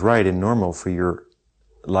whatever is right and normal for your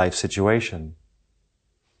life situation.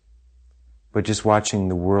 But just watching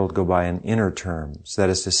the world go by in inner terms, that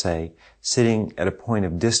is to say, sitting at a point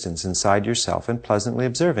of distance inside yourself and pleasantly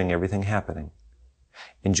observing everything happening.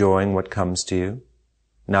 Enjoying what comes to you,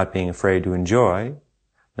 not being afraid to enjoy,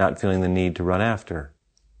 not feeling the need to run after.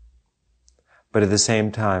 But at the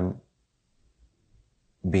same time,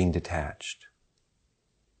 being detached.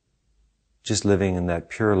 Just living in that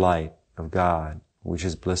pure light of God, which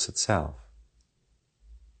is bliss itself.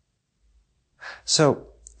 So,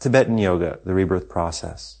 Tibetan yoga, the rebirth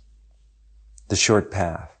process, the short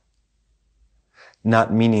path,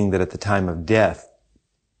 not meaning that at the time of death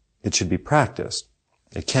it should be practiced.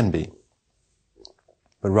 It can be.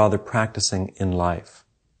 But rather practicing in life.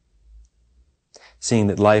 Seeing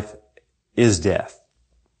that life is death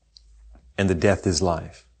and that death is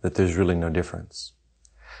life, that there's really no difference.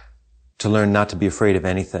 To learn not to be afraid of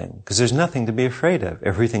anything, because there's nothing to be afraid of.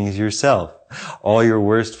 Everything is yourself. All your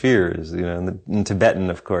worst fears, in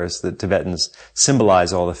Tibetan, of course, the Tibetans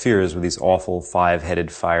symbolize all the fears with these awful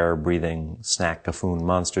 5-headed fire-breathing snack kafun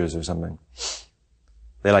monsters or something.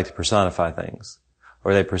 They like to personify things.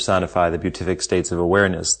 Or they personify the beatific states of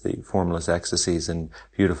awareness, the formless ecstasies and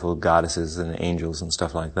beautiful goddesses and angels and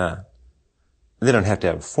stuff like that. They don't have to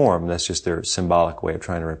have form, that's just their symbolic way of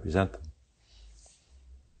trying to represent them.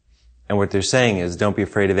 And what they're saying is, don't be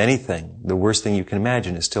afraid of anything. The worst thing you can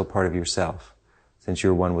imagine is still part of yourself, since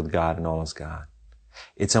you're one with God and all is God.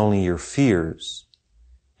 It's only your fears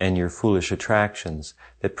and your foolish attractions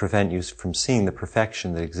that prevent you from seeing the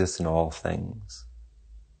perfection that exists in all things.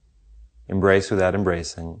 Embrace without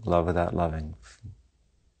embracing, love without loving,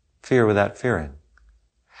 fear without fearing.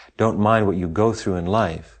 Don't mind what you go through in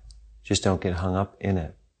life, just don't get hung up in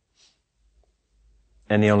it.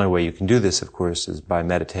 And the only way you can do this, of course, is by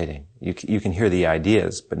meditating. You can hear the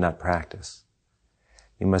ideas, but not practice.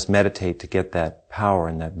 You must meditate to get that power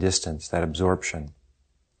and that distance, that absorption,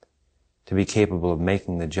 to be capable of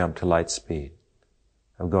making the jump to light speed,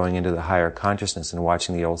 of going into the higher consciousness and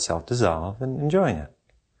watching the old self dissolve and enjoying it.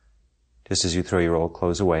 Just as you throw your old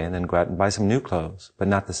clothes away and then go out and buy some new clothes, but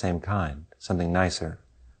not the same kind, something nicer,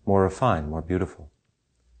 more refined, more beautiful.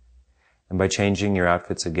 And by changing your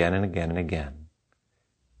outfits again and again and again,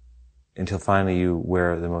 until finally you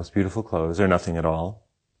wear the most beautiful clothes or nothing at all,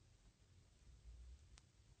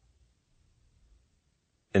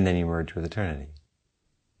 and then you merge with eternity.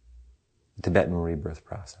 The Tibetan rebirth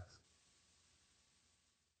process.